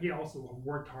that. He also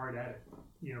worked hard at it.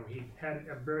 He had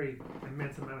a very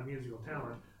immense amount of musical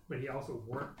talent, but he also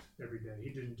worked every day. He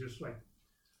didn't just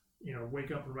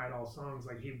wake up and write all songs.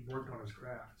 Like, he worked on his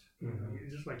craft.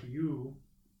 Just like you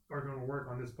are going to work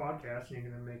on this podcast, and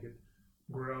you're going to make it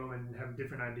grow and have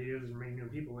different ideas and bring new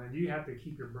people in. You have to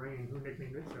keep your brain, who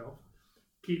nicknamed itself,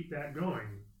 keep that going,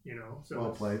 So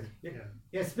well played.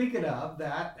 Yeah. Speaking of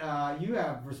that, you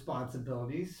have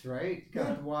responsibilities, right? You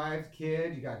got wife,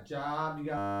 kid, you got job, you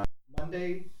got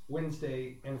Monday,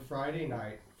 Wednesday, and Friday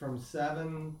night from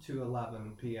 7 to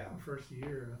 11 p.m. First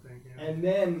year, I think. Yeah. And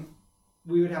then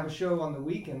we would have a show on the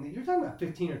weekend. You're talking about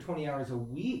 15 or 20 hours a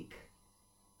week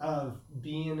of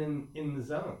being in the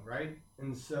zone, right?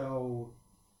 And so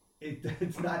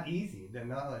it's not easy. Then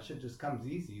none of that shit just comes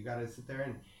easy. You got to sit there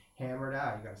and hammer it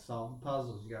out. You got to solve the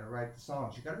puzzles. You got to write the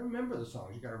songs. You got to remember the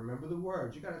songs. You got to remember the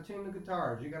words. You got to tune the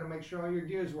guitars. You got to make sure all your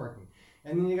gear's working.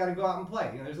 And then you got to go out and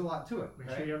play. You know, there's a lot to it. Make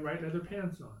right? sure you have right leather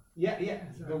pants on. Yeah.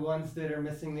 The ones that are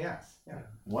missing the S. Yeah.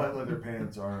 White leather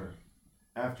pants are,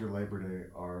 after Labor Day,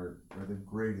 are the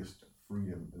greatest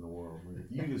freedom in the world. Like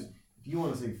if you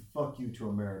want to say fuck you to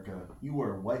America, you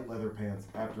wear white leather pants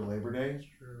after Labor Day That's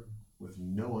true. with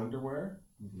no underwear,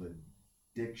 with the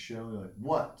dick showing. You're like,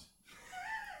 what?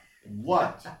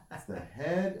 What? It's the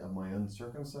head of my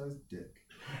uncircumcised dick.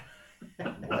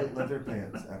 White leather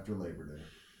pants after Labor Day.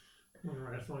 I'm gonna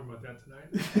write a song about that tonight.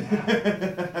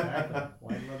 Exactly.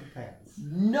 White leather pants.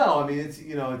 No, I mean it's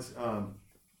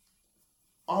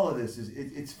all of this is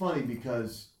it's funny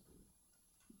because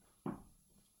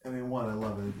I mean one, I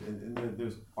love it, and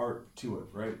there's art to it,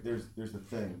 right? There's the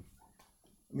thing.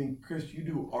 I mean, Chris, you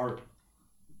do art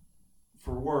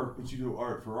for work, but you do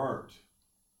art for art.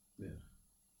 Yeah.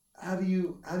 How do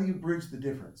you bridge the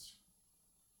difference?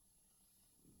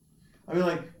 I mean,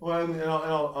 like, well, and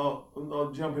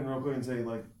I'll jump in real quick and say,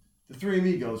 like, the Three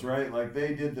Amigos, right? Like,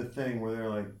 they did the thing where they're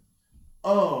like,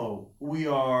 oh,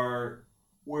 we're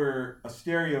a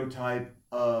stereotype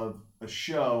of a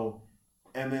show,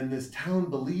 and then this town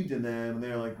believed in them, and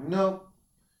they're like, nope,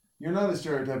 you're not a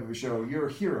stereotype of a show, you're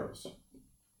heroes.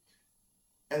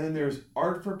 And then there's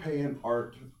art for pay and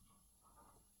art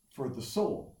for the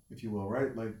soul, if you will,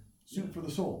 right? Like, suit for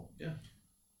the soul. Yeah.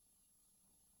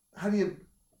 How do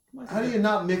you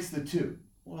not mix the two?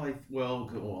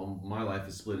 Well, my life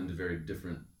is split into very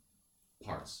different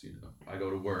parts. You know, I go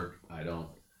to work. I don't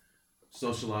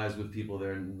socialize with people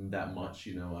there that much.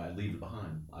 You know, I leave it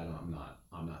behind. I'm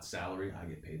not salary. I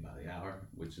get paid by the hour,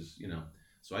 which is, you know,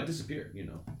 so I disappear. You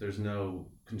know, there's no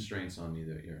constraints on me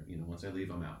that you're, you know, once I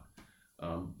leave, I'm out.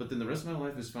 But then the rest of my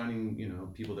life is finding, you know,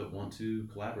 people that want to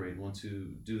collaborate, want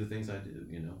to do the things I do.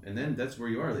 You know, and then that's where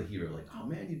you are the hero. Like, oh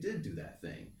man, you did do that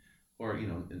thing. Or, you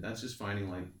know, and that's just finding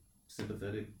like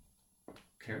sympathetic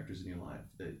characters in your life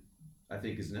that I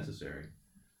think is necessary.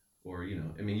 Or, you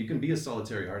know, I mean, you can be a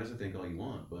solitary artist, I think, all you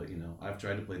want, but, you know, I've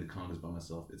tried to play the congas by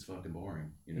myself. It's fucking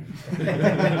boring, you know.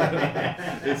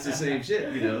 It's the same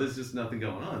shit, you know, there's just nothing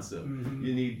going on. So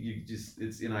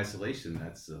it's in isolation.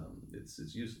 That's,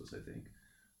 it's useless, I think.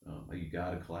 You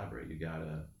gotta collaborate. You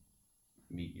gotta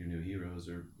meet your new heroes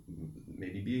or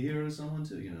maybe be a hero to someone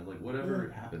too, you know, like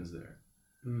whatever happens there.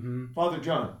 Mm-hmm. Father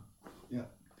John. Yeah.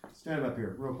 Stand up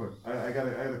here real quick. I got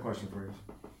a question for you.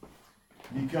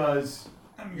 Because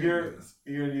you're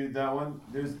gonna do that one.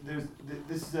 This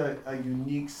is a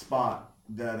unique spot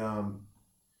that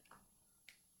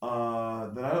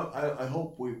I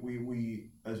hope we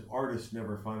as artists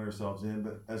never find ourselves in,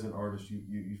 but as an artist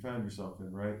you found yourself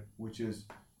in, right? Which is,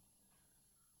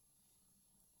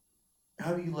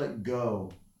 how do you let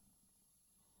go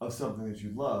of something that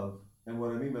you love? And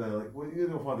what I mean by that, like, well, you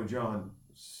know, Father John,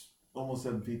 almost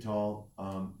 7 feet tall.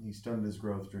 He stunted his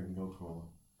growth drinking Coca-Cola.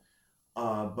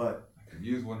 But I could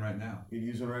use one right now. you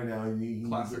use one right now. He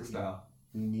Classic style.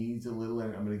 He needs a little.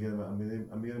 I'm gonna get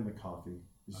him a coffee.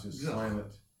 Just slam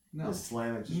it. No. Just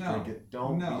slam it. Just No. drink it.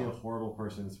 Don't No. be a horrible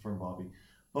person. It's from Bobby.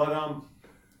 But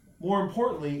more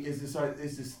importantly is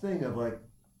this thing of like,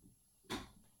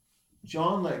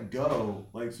 John let go.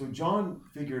 Like, so John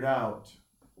figured out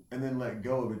and then let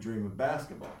go of a dream of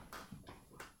basketball.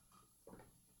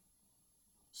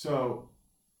 So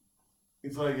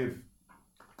it's like if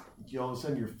all of a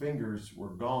sudden your fingers were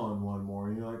gone one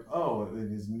morning, you're like, oh,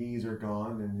 and his knees are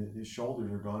gone and his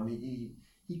shoulders are gone.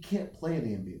 He can't play in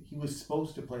the NBA. He was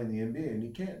supposed to play in the NBA and he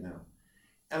can't now.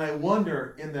 And I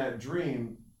wonder in that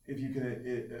dream if you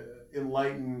can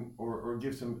enlighten or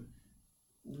give some,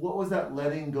 what was that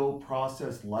letting go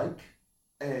process like?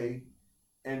 A,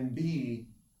 and B,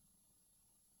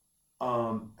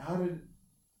 how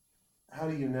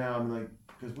do you now, I mean, like,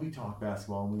 because we talk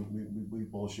basketball and we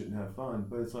bullshit and have fun,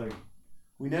 but it's like,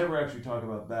 we never actually talk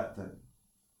about that thing.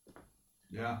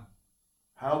 Yeah.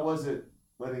 How was it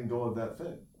letting go of that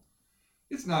thing?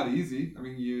 It's not easy. I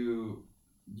mean, you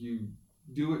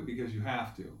do it because you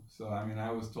have to. So, I mean,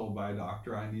 I was told by a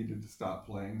doctor I needed to stop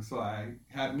playing, so I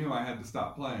knew I had to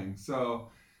stop playing.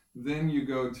 So then you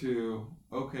go to,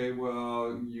 okay,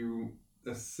 well, you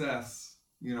assess,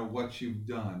 you know, what you've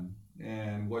done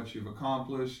and what you've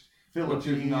accomplished, what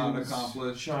you've not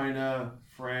accomplished. China,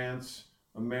 France,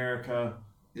 America,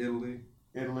 Italy.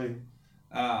 Italy.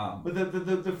 Um, But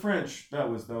the French, that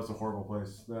was a horrible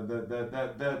place.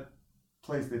 That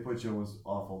place they put you in was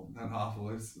awful. Not awful.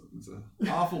 It's an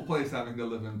awful place having to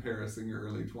live in Paris in your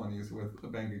early 20s with a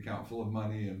bank account full of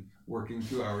money and working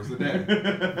 2 hours a day.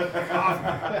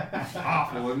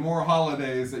 Awful. And more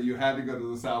holidays that you had to go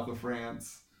to the south of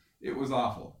France. It was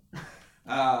awful.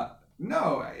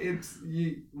 No,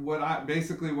 what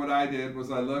I did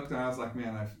was I looked and I was like,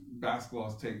 man, basketball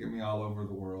has taken me all over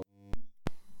the world.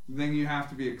 Then you have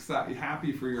to be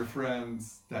happy for your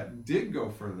friends that did go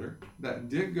further, that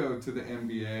did go to the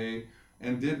NBA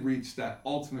and did reach that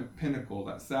ultimate pinnacle,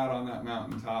 that sat on that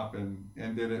mountaintop and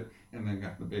did it, and then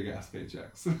got the big ass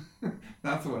paychecks.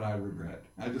 That's what I regret.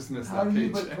 I just missed that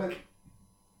paycheck. But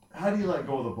how do you let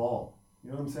go of the ball?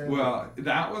 You know what I'm saying? Well,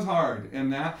 that was hard,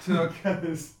 and that took.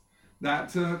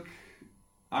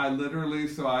 I literally.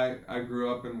 So I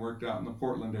grew up and worked out in the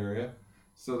Portland area.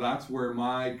 So that's where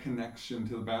my connection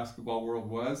to the basketball world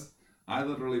was. I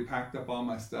literally packed up all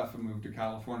my stuff and moved to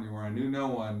California, where I knew no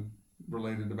one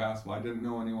related to basketball. I didn't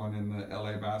know anyone in the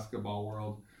LA basketball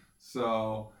world.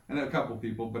 So, and a couple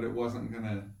people, but it wasn't going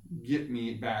to get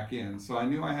me back in. So I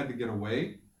knew I had to get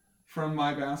away from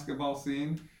my basketball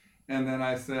scene. And then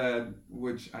I said,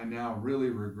 which I now really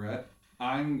regret,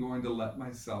 I'm going to let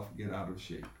myself get out of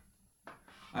shape.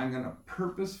 I'm going to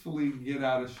purposefully get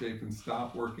out of shape and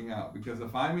stop working out, because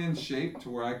if I'm in shape to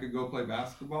where I could go play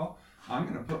basketball, I'm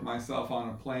going to put myself on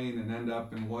a plane and end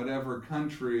up in whatever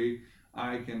country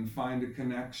I can find a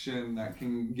connection that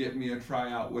can get me a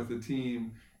tryout with a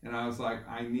team. And I was like,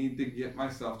 I need to get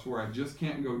myself to where I just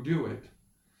can't go do it,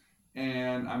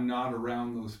 and I'm not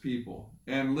around those people.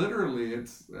 And literally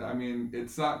it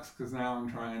sucks because now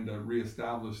I'm trying to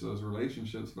reestablish those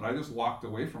relationships, but I just walked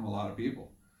away from a lot of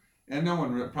people. And no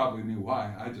one probably knew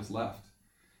why. I just left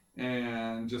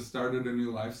and just started a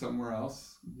new life somewhere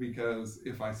else, because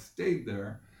if I stayed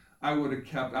there, I would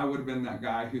have been that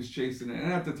guy who's chasing it.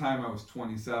 And at the time I was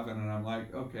 27, and I'm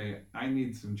like, okay, I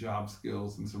need some job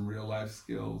skills and some real life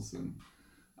skills, and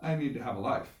I need to have a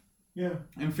life. Yeah.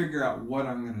 And figure out what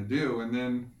I'm going to do. And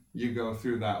then you go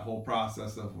through that whole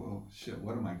process of, well, shit,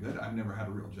 what am I good at? I've never had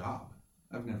a real job.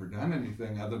 I've never done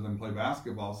anything other than play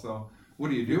basketball. So what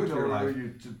do you do with your life?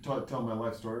 You tell my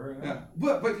life story right now?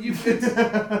 Yeah, but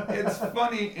it's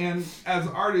funny, and as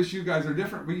artists, you guys are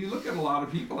different. But you look at a lot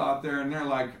of people out there, and they're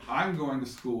like, I'm going to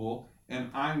school,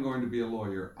 and I'm going to be a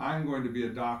lawyer. I'm going to be a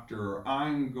doctor, or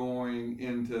I'm going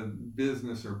into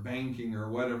business or banking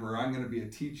or whatever. I'm going to be a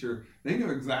teacher. They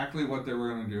knew exactly what they were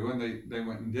going to do, and they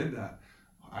went and did that.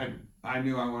 I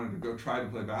knew I wanted to go try to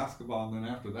play basketball, and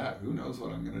then after that, who knows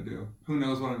what I'm going to do? Who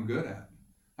knows what I'm good at?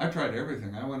 I tried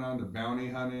everything. I went on to bounty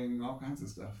hunting, all kinds of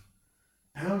stuff.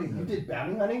 Bounty You hunting. did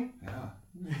bounty hunting? Yeah.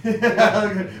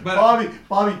 But-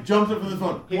 Bobby jumps up from the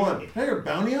phone. One, hey, you're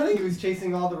bounty hunting? He was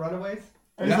chasing all the runaways?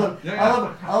 I just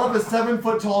love, I love a 7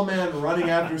 foot tall man running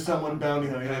after someone bounty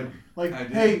hunting. Like, I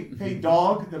did. hey,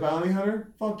 dog, the bounty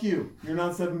hunter, fuck you. You're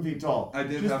not 7 feet tall. I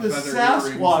did just have the feather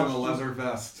earrings Sasquatch. and a leather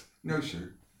vest. No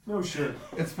shirt. No shirt.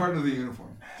 It's part of the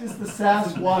uniform. Just the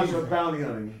Sasquatch of bounty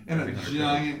hunting. And a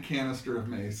giant canister of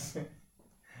mace.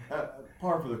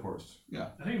 Par for the course. Yeah.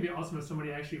 I think it'd be awesome if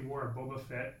somebody actually wore a Boba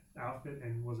Fett outfit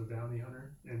and was a bounty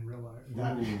hunter in real life.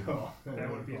 That'd be cool.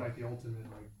 That would be like the ultimate.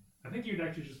 Like, I think you'd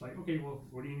actually just like, okay, well,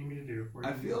 what do you need me to do?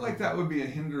 I feel like that would be a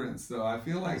hindrance, though. I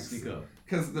feel like Speak up.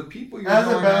 because the people you're As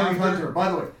a going bounty after, hunter, by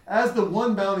the way, as the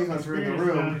one bounty hunter in the Experienced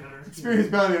room, bounty hunter.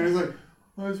 experienced bounty hunter, he's like,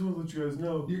 I just want to let you guys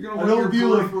know. you're I gonna don't want feel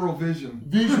your like peripheral vision.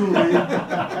 visually.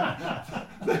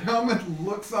 The helmet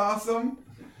looks awesome,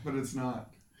 but it's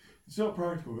not. It's not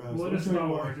practical, guys. Well, Let me it's tell you Star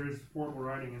why. Wars. There's horrible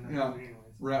writing in that Yeah. movie, anyways.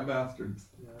 Rat bastards.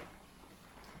 Yeah.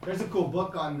 There's a cool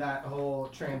book on that whole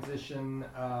transition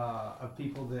of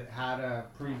people that had a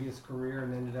previous career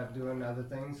and ended up doing other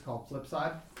things called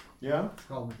Flipside. Yeah? It's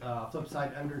called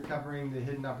Flipside Undercovering the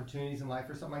Hidden Opportunities in Life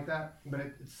or something like that. But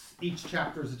it's each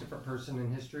chapter is a different person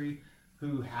in history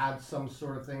who had some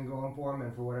sort of thing going for him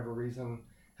and for whatever reason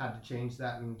had to change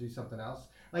that and do something else.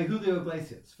 Like Julio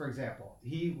Iglesias, for example.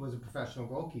 He was a professional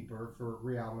goalkeeper for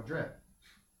Real Madrid.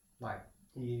 Like,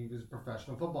 he was a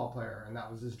professional football player and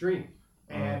that was his dream.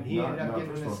 And he ended up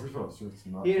getting this. First of all, so it's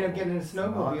not He ended up football. getting into It's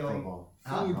not snowmobiling. football.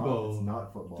 Huh? It's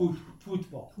not football.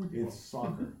 Football. It's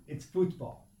soccer. It's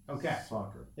football. Okay.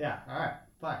 Soccer. Yeah, alright.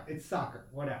 Fine. It's soccer.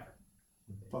 Whatever.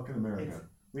 Fucking America. It's-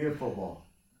 We have football.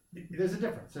 There's a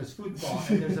difference. There's football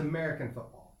and there's American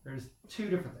football. There's two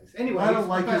different things. Anyway, I he's don't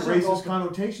like your professional racist goalkeeper.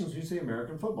 connotations when you say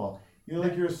American football. You know,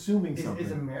 like you're assuming something.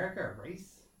 Is America a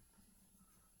race?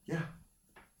 Yeah.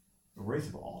 A race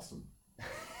of awesome.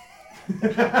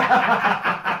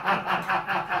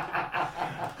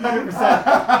 100%.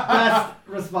 Best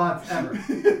response ever.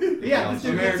 Yeah, this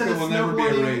dude gets in America a will never be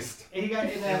snowboarding- erased. He got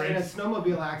in a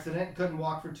snowmobile accident, couldn't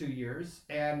walk for 2 years,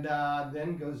 and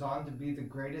then goes on to be the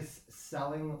greatest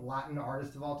selling Latin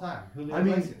artist of all time. Julio I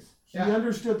mean, Iglesias. He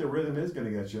understood the rhythm is going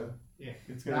to get you. Yeah.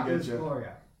 It's going That to was get you.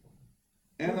 Gloria.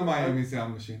 And the Miami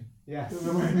Sound Machine. Yes.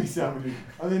 The Miami Sound Machine.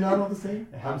 Are they not all the same?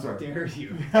 How I'm sorry. dare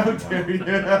you? How dare you?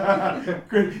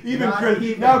 Even Not Chris.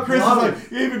 even Now Chris is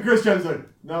close. like. Even Chris Jones is like.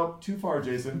 No, too far,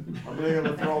 Jason. I'm going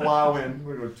to throw a wow in.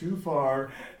 We're going to go too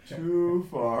far. Too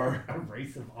far. A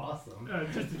race of awesome.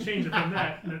 Just to change it from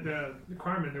that, the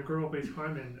Carmen, the girl-based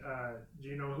Carmen, do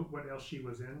you know what else she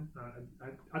was in?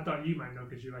 I thought you might know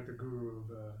because you're like the guru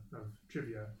of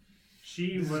trivia.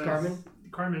 She This is was Carmen?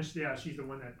 Carmen, yeah, she's the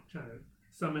one that kind of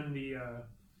summoned the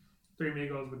Three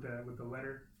Amigos with the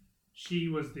letter. She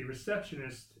was the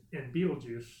receptionist in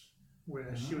Beetlejuice,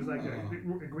 where she was like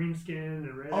a green skin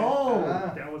and red.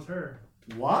 Oh. That was her.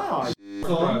 Wow.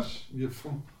 Crush.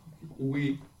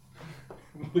 We.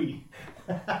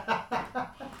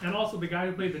 And also the guy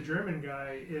who played the German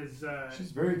guy is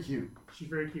She's very cute. she's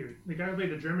very cute. The guy who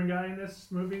played the German guy in this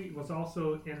movie was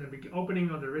also in the opening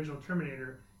of the original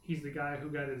Terminator. He's the guy who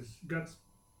got his guts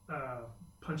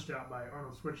punched out by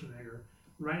Arnold Schwarzenegger,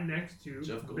 right next to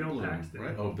Jeff Bill Goldblum, Paxton.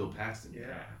 right? Oh, Bill Paxton.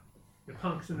 Yeah, the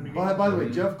punks in the beginning. By the way,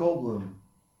 Mhm. Jeff Goldblum,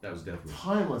 That was definitely.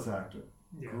 timeless actor.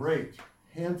 Yes. Great.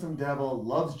 Handsome devil,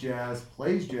 loves jazz,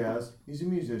 plays jazz. He's a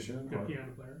musician. Good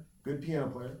piano player. Good piano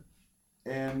player.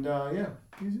 And yeah,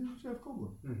 he's Jeff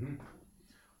Goldblum.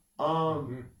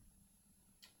 Mm-hmm.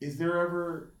 Is there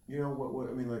ever, what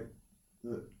I mean, like,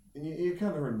 and you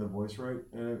kind of heard in the voice, right?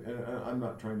 And I'm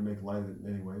not trying to make light of it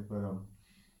in any way, but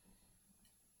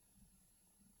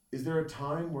is there a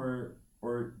time where,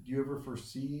 or do you ever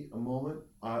foresee a moment,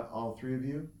 all three of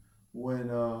you, when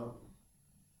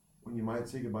you might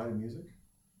say goodbye to music?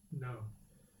 No.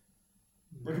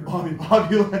 Look at Bobby,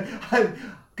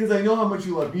 because I know how much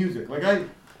you love music. Like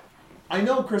I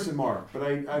know Chris and Mark, but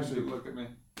I actually Look at me.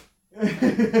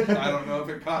 I don't know if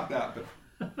it caught that,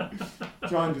 but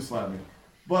John just slapped me.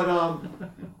 But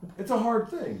it's a hard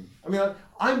thing. I mean,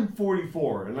 I'm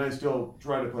 44 and I still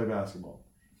try to play basketball.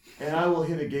 And I will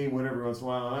hit a game win every once in a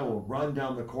while and I will run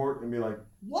down the court and be like,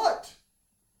 what?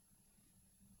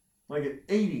 Like at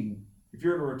 80, if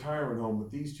you're in a retirement home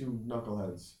with these two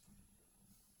knuckleheads,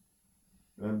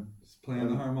 and I'm just playing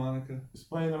the harmonica. just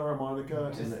playing the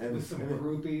harmonica Just and with some a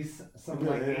groupies, some Yeah,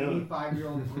 like yeah.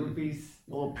 85-year-old groupies.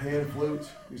 little pan flute,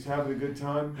 just having a good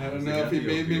time. I don't They know got if he the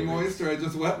made me opioids. moist or I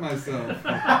just wet myself.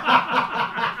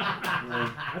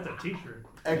 That's a t-shirt.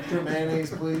 Extra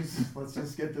mayonnaise, please. Let's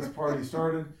just get this party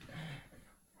started.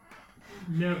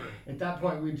 Never. At that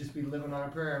point, we'd just be living on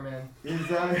a prayer, man. Is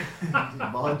that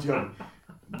Bon Jovi?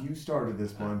 You started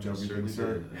this Bon I Jovi certainly thing,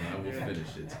 sir. did, and I will Yeah.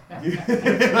 finish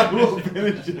it. I will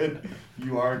finish it.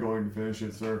 You are going to finish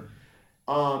it, sir.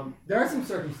 There are some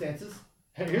circumstances.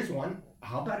 Hey, here's one.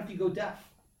 How about if you go deaf?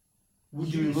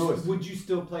 Huey Lewis. Would you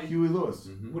still play? Huey Lewis.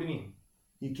 Mhm. What do you mean?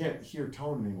 He can't hear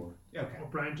tone anymore. Okay. Well,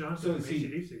 Brian So Johnson is from he-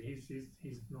 AC/DC,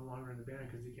 he's no longer in the band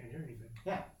because he can't hear anything.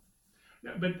 Yeah.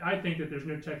 No, but I think that there's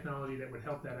no technology that would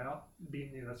help that out.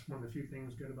 That's one of the few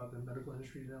things good about the medical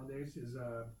industry nowadays is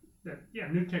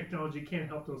that new technology can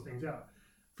help those things out.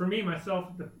 For me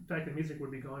myself, the fact that music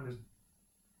would be gone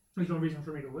there's no reason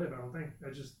for me to live. I don't think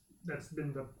that's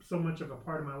been so much of a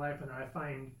part of my life, and I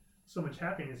find so much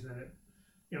happiness in it.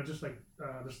 Just like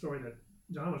the story that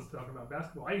John was talking about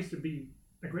basketball. I used to be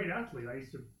a great athlete. I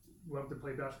used to love to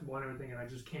play basketball and everything, and I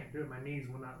just can't do it. My knees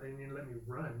will not let me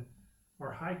run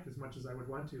or hike as much as I would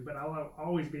want to, but I'll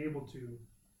always be able to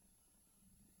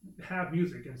have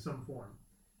music in some form.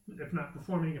 If not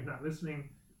performing, if not listening,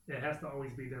 it has to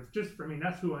always be there. Just for me,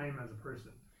 that's who I am as a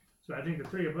person. So I think the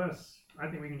three of us, I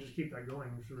think we can just keep that going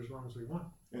for as long as we want.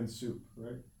 And soup,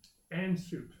 right? And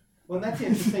soup. Well, that's the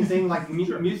interesting thing. Like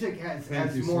Sure. music has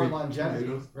Thank you, more sweet longevity,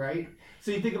 potatoes. right? So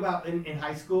you think about in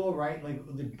high school, right? Like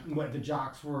what the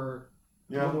jocks were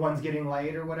Yeah. the ones getting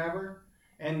laid or whatever,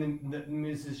 and the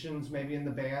musicians maybe in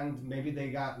the band, maybe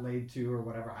they got laid too or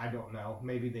whatever. I don't know.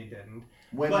 Maybe they didn't.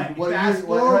 But fast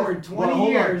forward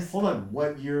 20 years. Hold on.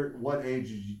 What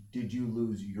age did you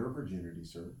lose your virginity,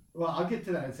 sir? Well, I'll get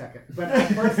to that in a second. But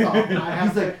first off, I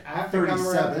have He's to. like I have to come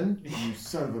around. 37. You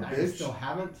son of a I bitch. still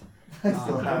haven't. I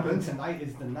still haven't. Tonight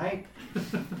is the night.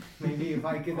 Maybe if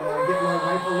I could get my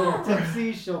wife a little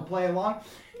tipsy, she'll play along.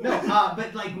 No,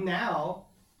 but like now,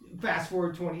 fast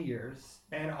forward 20 years,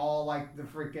 and all like the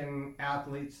freaking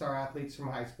star athletes from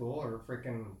high school are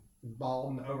freaking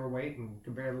bald and overweight and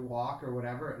can barely walk or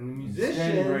whatever, and the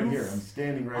musicians I'm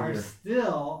standing right are here.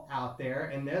 still out there,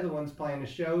 and they're the ones playing a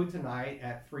show tonight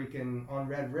at freaking on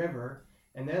Red River,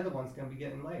 and they're the ones going to be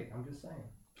getting laid. I'm just saying.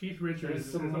 Keith Richards There's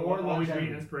is some more always been an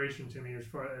longevity. inspiration to me as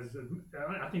far as I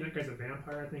think that guy's a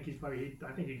vampire. I think he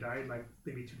died like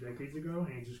maybe 2 decades ago,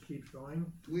 and he just keeps going.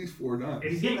 At least 4 done.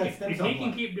 If see he, that if stem he cell can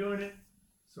blood. keep doing it,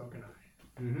 so can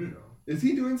I. Mhm. So, Is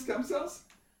he doing stem cells?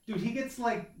 Dude, he gets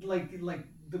like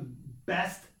the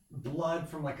best blood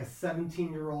from like a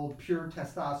 17-year-old, pure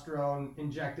testosterone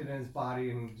injected in his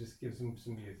body, and just gives him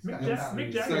some use. Mick, Yeah.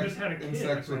 Mick Jagger just had a And kid.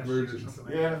 sex like with last year or virgins. something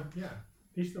like Yeah. that. Yeah.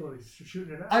 He's still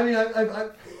shooting it out. I mean,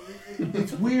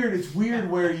 it's weird. It's weird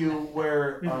where He's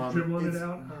dribbling it out. I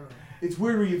don't know. it's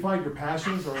weird where you find your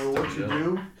passions or what you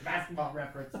do. Basketball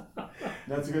reference.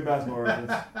 That's a good basketball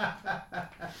reference.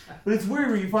 But it's weird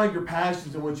where you find your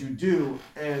passions and what you do,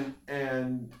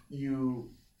 and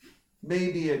you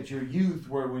maybe at your youth,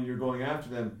 where when you're going after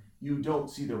them, you don't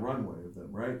see the runway of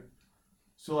them, right?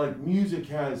 So like music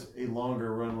has a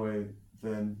longer runway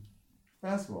than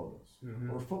basketball does,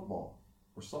 or football,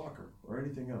 or soccer, or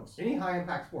anything else. Any high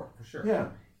impact sport, for sure.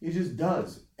 Yeah, it just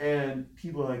does. And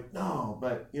people are like, no,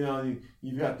 but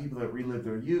you've got people that relive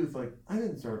their youth. Like, I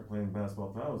didn't start playing basketball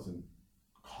until I was in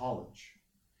college.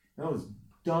 And I was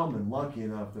dumb and lucky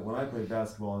enough that when I played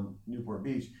basketball in Newport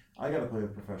Beach, I got to play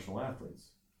with professional athletes.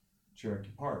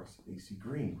 Cherokee Parks, AC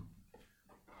Green,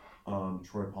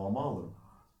 Troy Polamalu.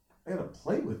 I got to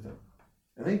play with them.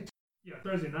 And they Yeah,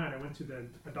 Thursday night I went to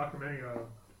a documentary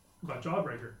about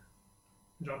Jawbreaker.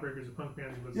 Jawbreaker is a punk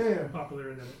band that was Yeah.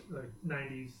 popular in the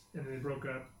 90s, and then they broke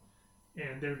up.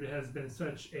 And there has been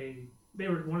they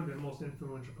were one of the most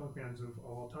influential punk bands of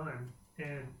all time.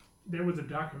 And there was a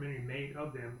documentary made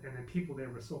of them, and the people there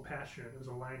were so passionate. There was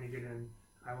a line to get in.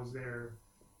 I was there,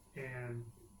 and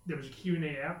there was a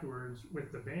Q&A afterwards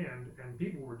with the band, and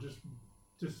people were just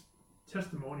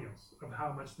testimonials of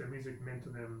how much their music meant to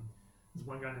them. This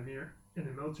one guy in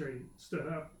the military stood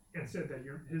up and said that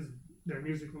their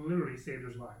music literally saved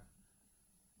his life.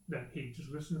 That he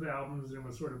just listened to the albums and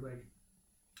was sort of like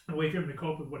a way for him to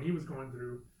cope with what he was going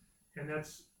through, and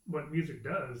that's what music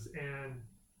does. And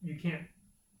you can't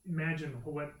imagine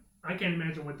I can't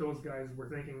imagine what those guys were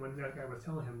thinking when that guy was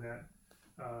telling him that.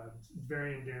 It's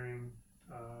very endearing.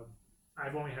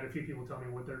 I've only had a few people tell me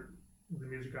what the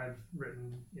music I've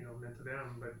written, meant to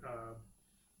them, but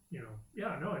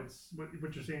it's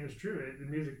what you're saying is true. The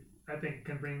music, I think,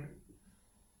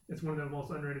 it's one of the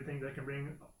most underrated things that can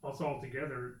bring us all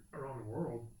together around the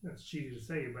world. That's cheesy to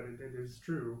say, but it is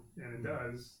true, and it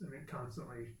does, and it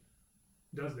constantly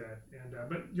does that. And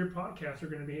but your podcasts are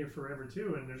going to be here forever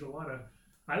too, and there's a lot of.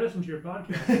 I listen to your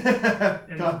podcast.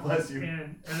 And, God bless you.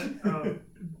 And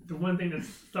the one thing that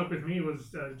stuck with me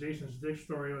was Jason's dick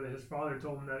story, where his father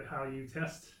told him that how you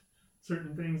test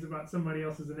certain things about somebody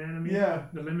else's anatomy. Yeah.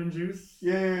 The lemon juice.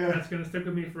 Yeah. That's going to stick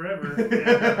with me forever. And,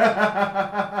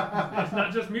 it's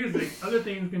not just music. Other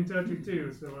things can touch you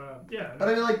too. So, yeah. But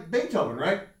I mean, like Beethoven,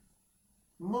 right?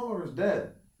 Mother's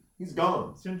dead. He's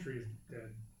gone. Centuries dead.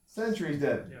 Centuries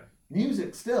dead. Yeah.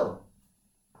 Music still.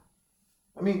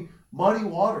 I mean, Muddy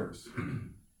Waters.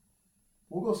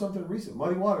 We'll go something recent.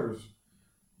 Muddy Waters,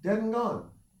 dead and gone.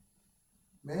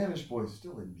 Manish Boy's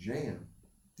still a jam.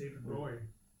 David Bowie.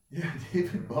 Yeah,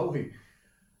 David Bowie.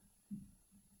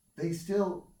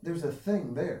 There's a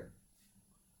thing there.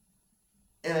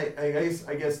 And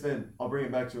I guess then I'll bring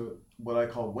it back to what I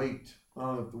call weight. I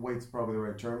don't know if the weight's probably the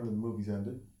right term, the movie's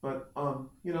ended. But,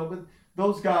 but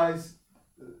those guys,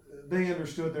 they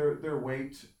understood their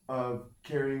weight of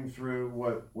carrying through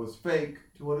what was fake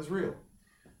to what is real.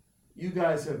 You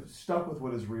guys have stuck with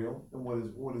what is real and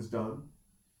what is done.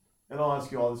 And I'll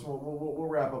ask you all this. We'll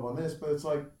wrap up on this, but it's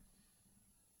like,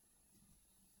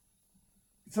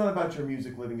 it's not about your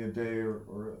music living a day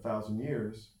or 1,000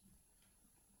 years,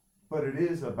 but it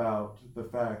is about the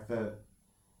fact that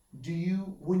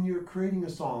when you're creating a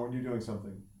song, when you're doing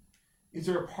something, is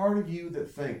there a part of you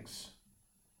that thinks,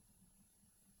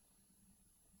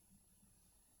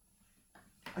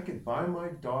 I could buy my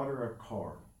daughter a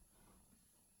car,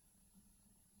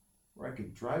 or I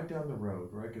could drive down the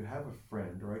road, or I could have a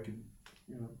friend, or I could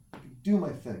do my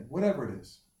thing, whatever it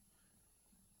is.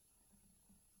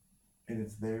 And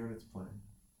it's there and it's playing.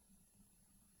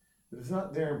 But it's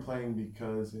not there and playing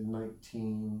because in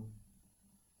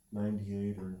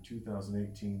 1998 or in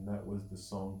 2018 that was the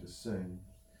song to sing.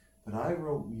 But I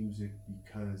wrote music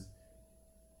because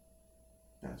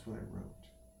that's what I wrote.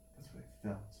 That's what I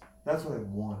felt. That's what I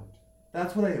wanted.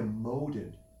 That's what I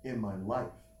emoted in my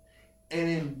life. And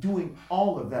in doing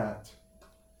all of that,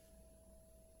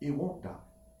 it won't die.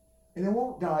 And it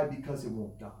won't die because it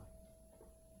won't die.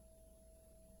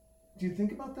 Do you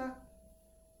think about that?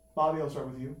 Bobby, I'll start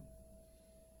with you.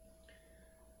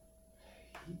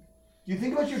 Do you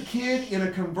think about your kid in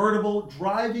a convertible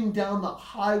driving down the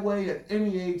highway at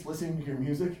any age listening to your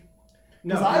music?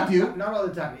 No, 'Cause I do. Not all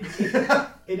the time.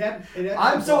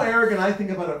 I'm so arrogant, I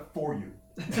think about it for you.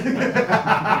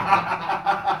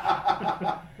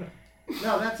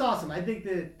 No, that's awesome. I think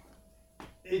that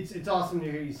it's awesome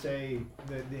to hear you say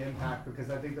the impact,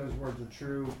 because I think those words are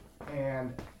true.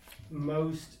 And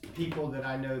most people that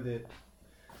I know that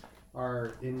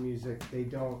are in music, they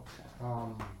don't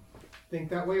think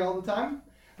that way all the time.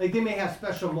 Like, they may have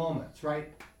special moments,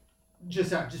 right?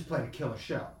 Just played a killer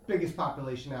show. Biggest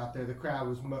population out there. The crowd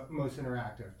was most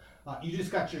interactive. You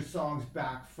just got your songs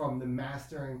back from the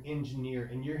mastering engineer,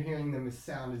 and you're hearing them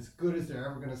sound as good as they're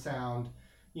ever going to sound.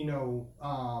 You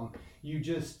know, you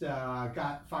just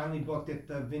got finally booked at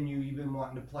the venue you've been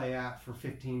wanting to play at for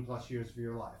 15 plus years of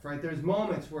your life, right? There's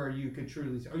moments where you could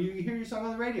truly, or you hear your song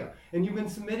on the radio, and you've been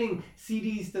submitting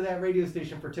CDs to that radio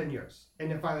station for 10 years,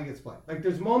 and it finally gets played. Like,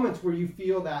 there's moments where you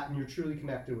feel that, and you're truly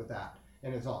connected with that,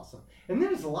 and it's awesome. And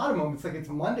then there's a lot of moments, like it's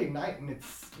Monday night, and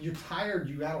you're tired,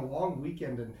 you had a long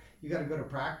weekend, and you got to go to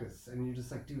practice, and you're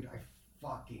just like, dude, I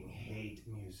fucking hate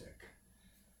music.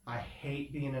 I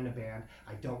hate being in a band.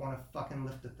 I don't want to fucking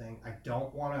lift a thing. I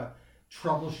don't want to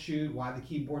troubleshoot why the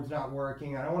keyboard's not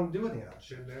working. I don't want to do any of that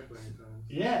shit.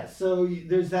 Yeah, so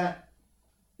there's that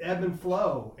ebb and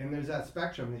flow, and there's that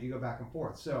spectrum that you go back and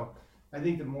forth. So I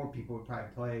think that more people would probably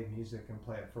play music and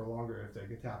play it for longer if they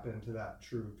could tap into that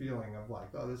true feeling of like,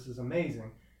 oh, this is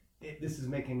amazing. This is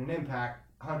making an impact.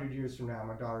 100 years from now,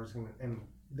 my daughter's going to, and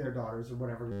their daughters or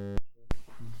whatever.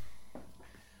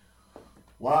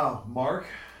 Wow, Mark,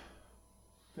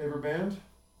 favorite band?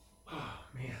 Oh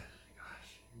man,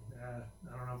 gosh,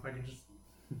 I don't know if I can just.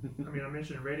 I mean, I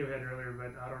mentioned Radiohead earlier,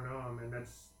 but I don't know. I mean,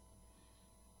 that's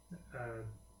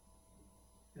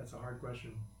a hard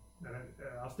question.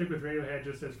 I'll stick with Radiohead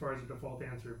just as far as a default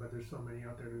answer, but there's so many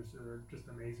out there that are just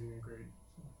amazing and great.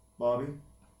 So. Bobby?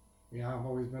 Yeah, I've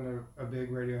always been a big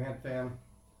Radiohead fan,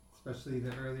 especially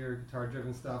the earlier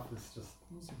guitar-driven stuff. It's just.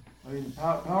 I mean,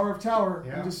 Power of Tower.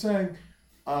 Yeah. I'm just saying.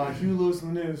 Hugh Lewis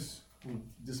in the News.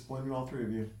 Disappointing all three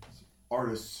of you.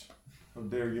 Artists. How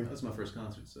dare you? That was my first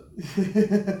concert, so.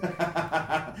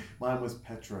 Mine was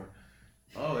Petra.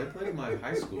 Oh, they played at my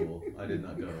high school. I did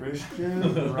not go.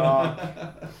 Christian rock.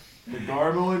 The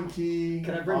Garbo and Key.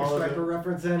 Can I bring a all of Striper it.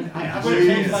 reference in? I'm going to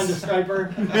change mine to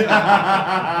Striper.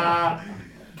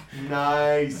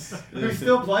 Nice. Who's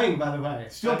still playing, by the way.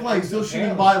 Still playing, still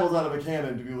shooting Bibles out of a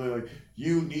cannon to be like,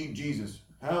 you need Jesus.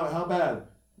 How bad?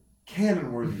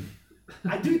 Cannon worthy.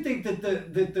 I do think that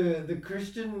the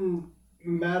Christian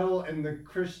metal and the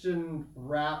Christian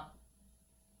rap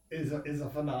is a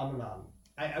phenomenon.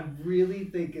 I really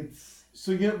think it's.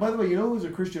 So yeah, by the way, you know who's a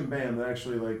Christian band that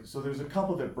actually like? So there's a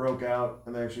couple that broke out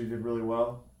and they actually did really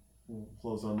well. We'll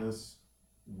close on this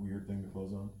weird thing to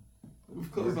close on.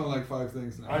 We've closed on like 5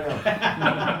 things now. I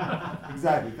know.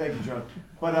 Exactly. Thank you, John.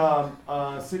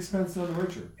 But Sixpence None the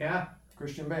Richer. Yeah.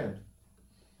 Christian band.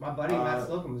 My buddy Matt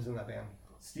Slocum was in that band.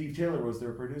 Steve Taylor was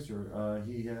their producer.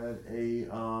 He had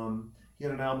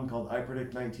an album called I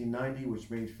Predict 1990, which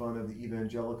made fun of the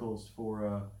evangelicals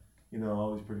for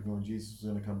always predicting when Jesus was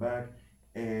going to come back.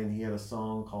 And he had a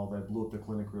song called I Blew Up the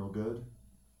Clinic Real Good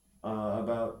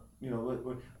about,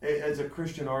 as a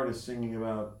Christian artist singing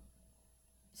about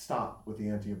stop with the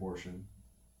anti-abortion.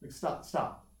 Like, stop.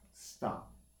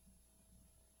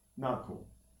 Not cool.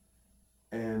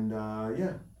 And,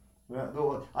 yeah.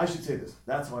 Well, I should say this.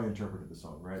 That's how I interpreted the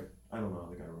song, right? I don't know how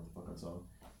the guy wrote the fucking song.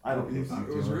 I don't know.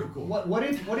 It was real cool. What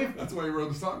if That's why you wrote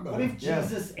the song about what it. if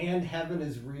Jesus and heaven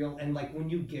is real, and like when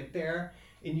you get there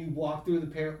and you walk through the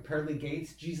pearly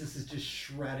gates, Jesus is just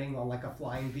shredding on like a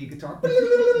flying V guitar,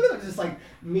 just like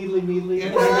meedly,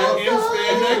 In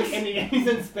spandex. and he's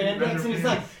in spandex, and he's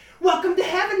like, "Welcome to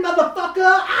heaven, motherfucker!"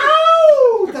 Ow!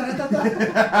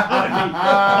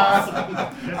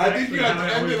 I think you have to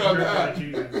end it on that.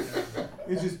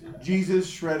 It's just Jesus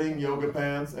shredding yoga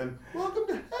pants and welcome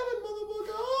to heaven, motherfucker.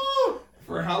 Oh!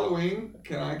 For Halloween,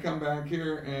 can I come back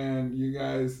here and you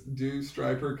guys do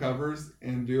Striper covers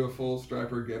and do a full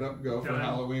Striper getup? Go for Done.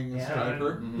 Halloween with Yeah.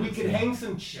 Striper. We could hang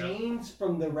some chains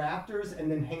from the rafters and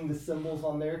then hang the symbols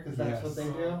on there because that's what Yes.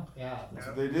 they do. Yeah. That's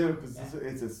what they do because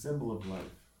it's a symbol of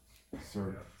life,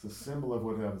 sir. It's a symbol of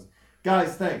what happens.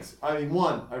 Guys, thanks. I mean,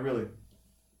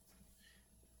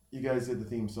 you guys did the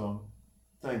theme song.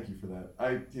 Thank you for that.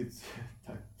 I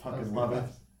fucking love it.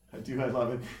 I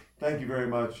love it. Thank you very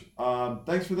much.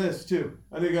 Thanks for this too.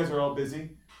 I know you guys are all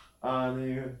busy.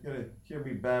 You're gonna hear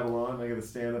me babble on. I gotta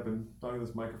stand up and talk to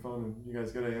this microphone, and you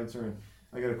guys gotta answer, and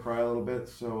I gotta cry a little bit.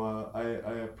 So I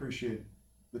appreciate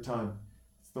the time.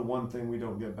 It's the one thing we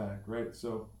don't get back, right?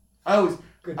 So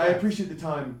Good I times. appreciate the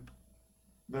time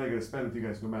that I got to spend with you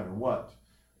guys no matter what.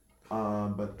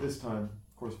 But this time,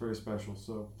 of course, very special.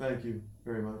 So thank you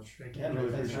very much. Thank you. Yeah, man,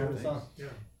 Really thanks for appreciate having it. us on. Yeah.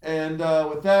 And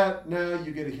with that, now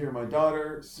you get to hear my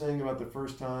daughter sing about the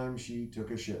first time she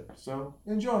took a shit. So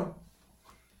enjoy.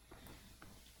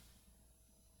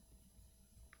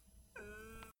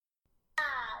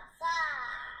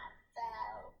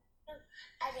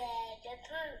 I did the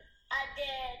poop. I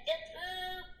did the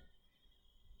poop.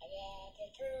 I did the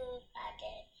poop. I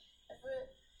did